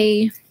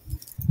say,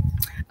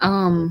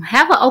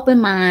 have an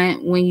open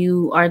mind when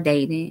you are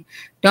dating.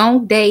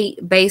 Don't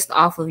date based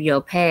off of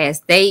your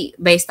past.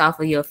 Date based off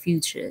of your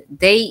future.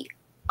 Date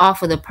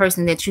off of the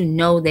person that you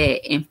know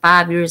that in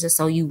 5 years or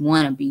so you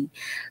want to be.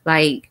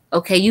 Like,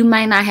 okay, you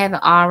might not have it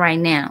all right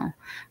now,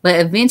 but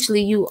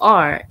eventually you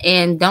are.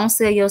 And don't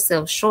sell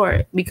yourself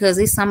short, because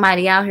it's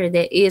somebody out here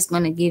that is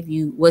going to give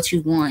you what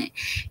you want.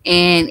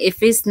 And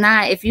if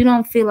you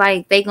don't feel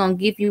like they going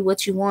to give you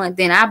what you want,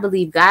 then I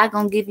believe God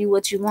going to give you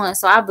what you want.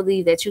 So I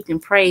believe that you can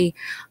pray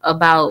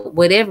about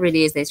whatever it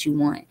is that you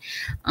want.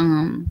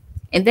 And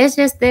that's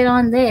just that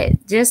on that.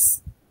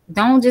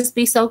 Don't just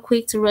be so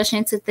quick to rush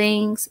into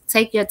things.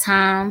 Take your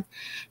time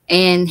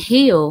and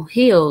heal.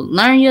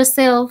 Learn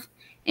yourself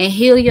and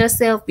heal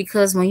yourself,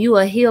 because when you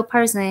are a healed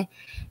person,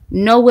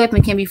 no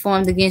weapon can be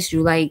formed against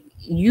you. Like,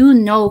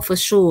 for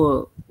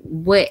sure,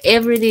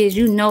 whatever it is,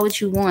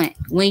 what you want.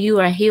 When you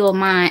are a healed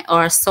mind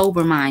or a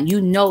sober mind,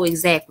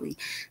 exactly.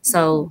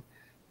 So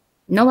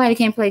nobody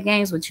can play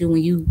games with you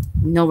when you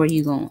know where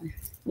you're going.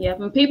 Yeah,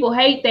 when people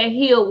hate that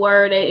heal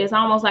word, it's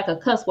almost like a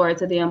cuss word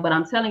to them. But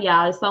I'm telling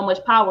y'all, there's so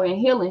much power in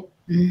healing.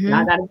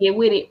 Y'all got to get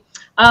with it.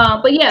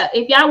 But yeah,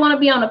 if y'all want to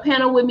be on a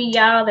panel with me,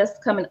 y'all that's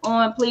coming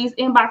on, please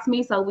inbox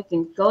me so we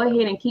can go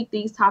ahead and keep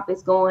these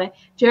topics going.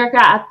 Jerica,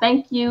 I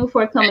thank you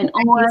for coming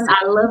on.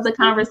 I love the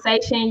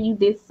conversation. You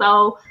did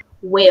so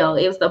well.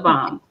 It was the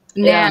bomb.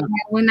 Yeah.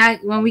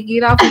 When we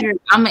get off here,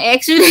 I'm gonna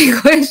ask you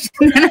that question.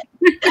 Okay.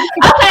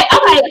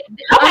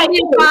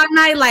 All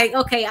night, like,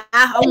 okay,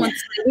 I want to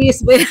say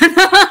this, but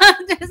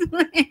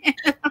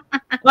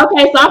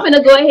okay, so I'm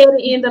gonna go ahead and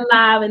end the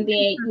live, and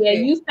then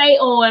you stay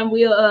on.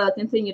 We'll continue.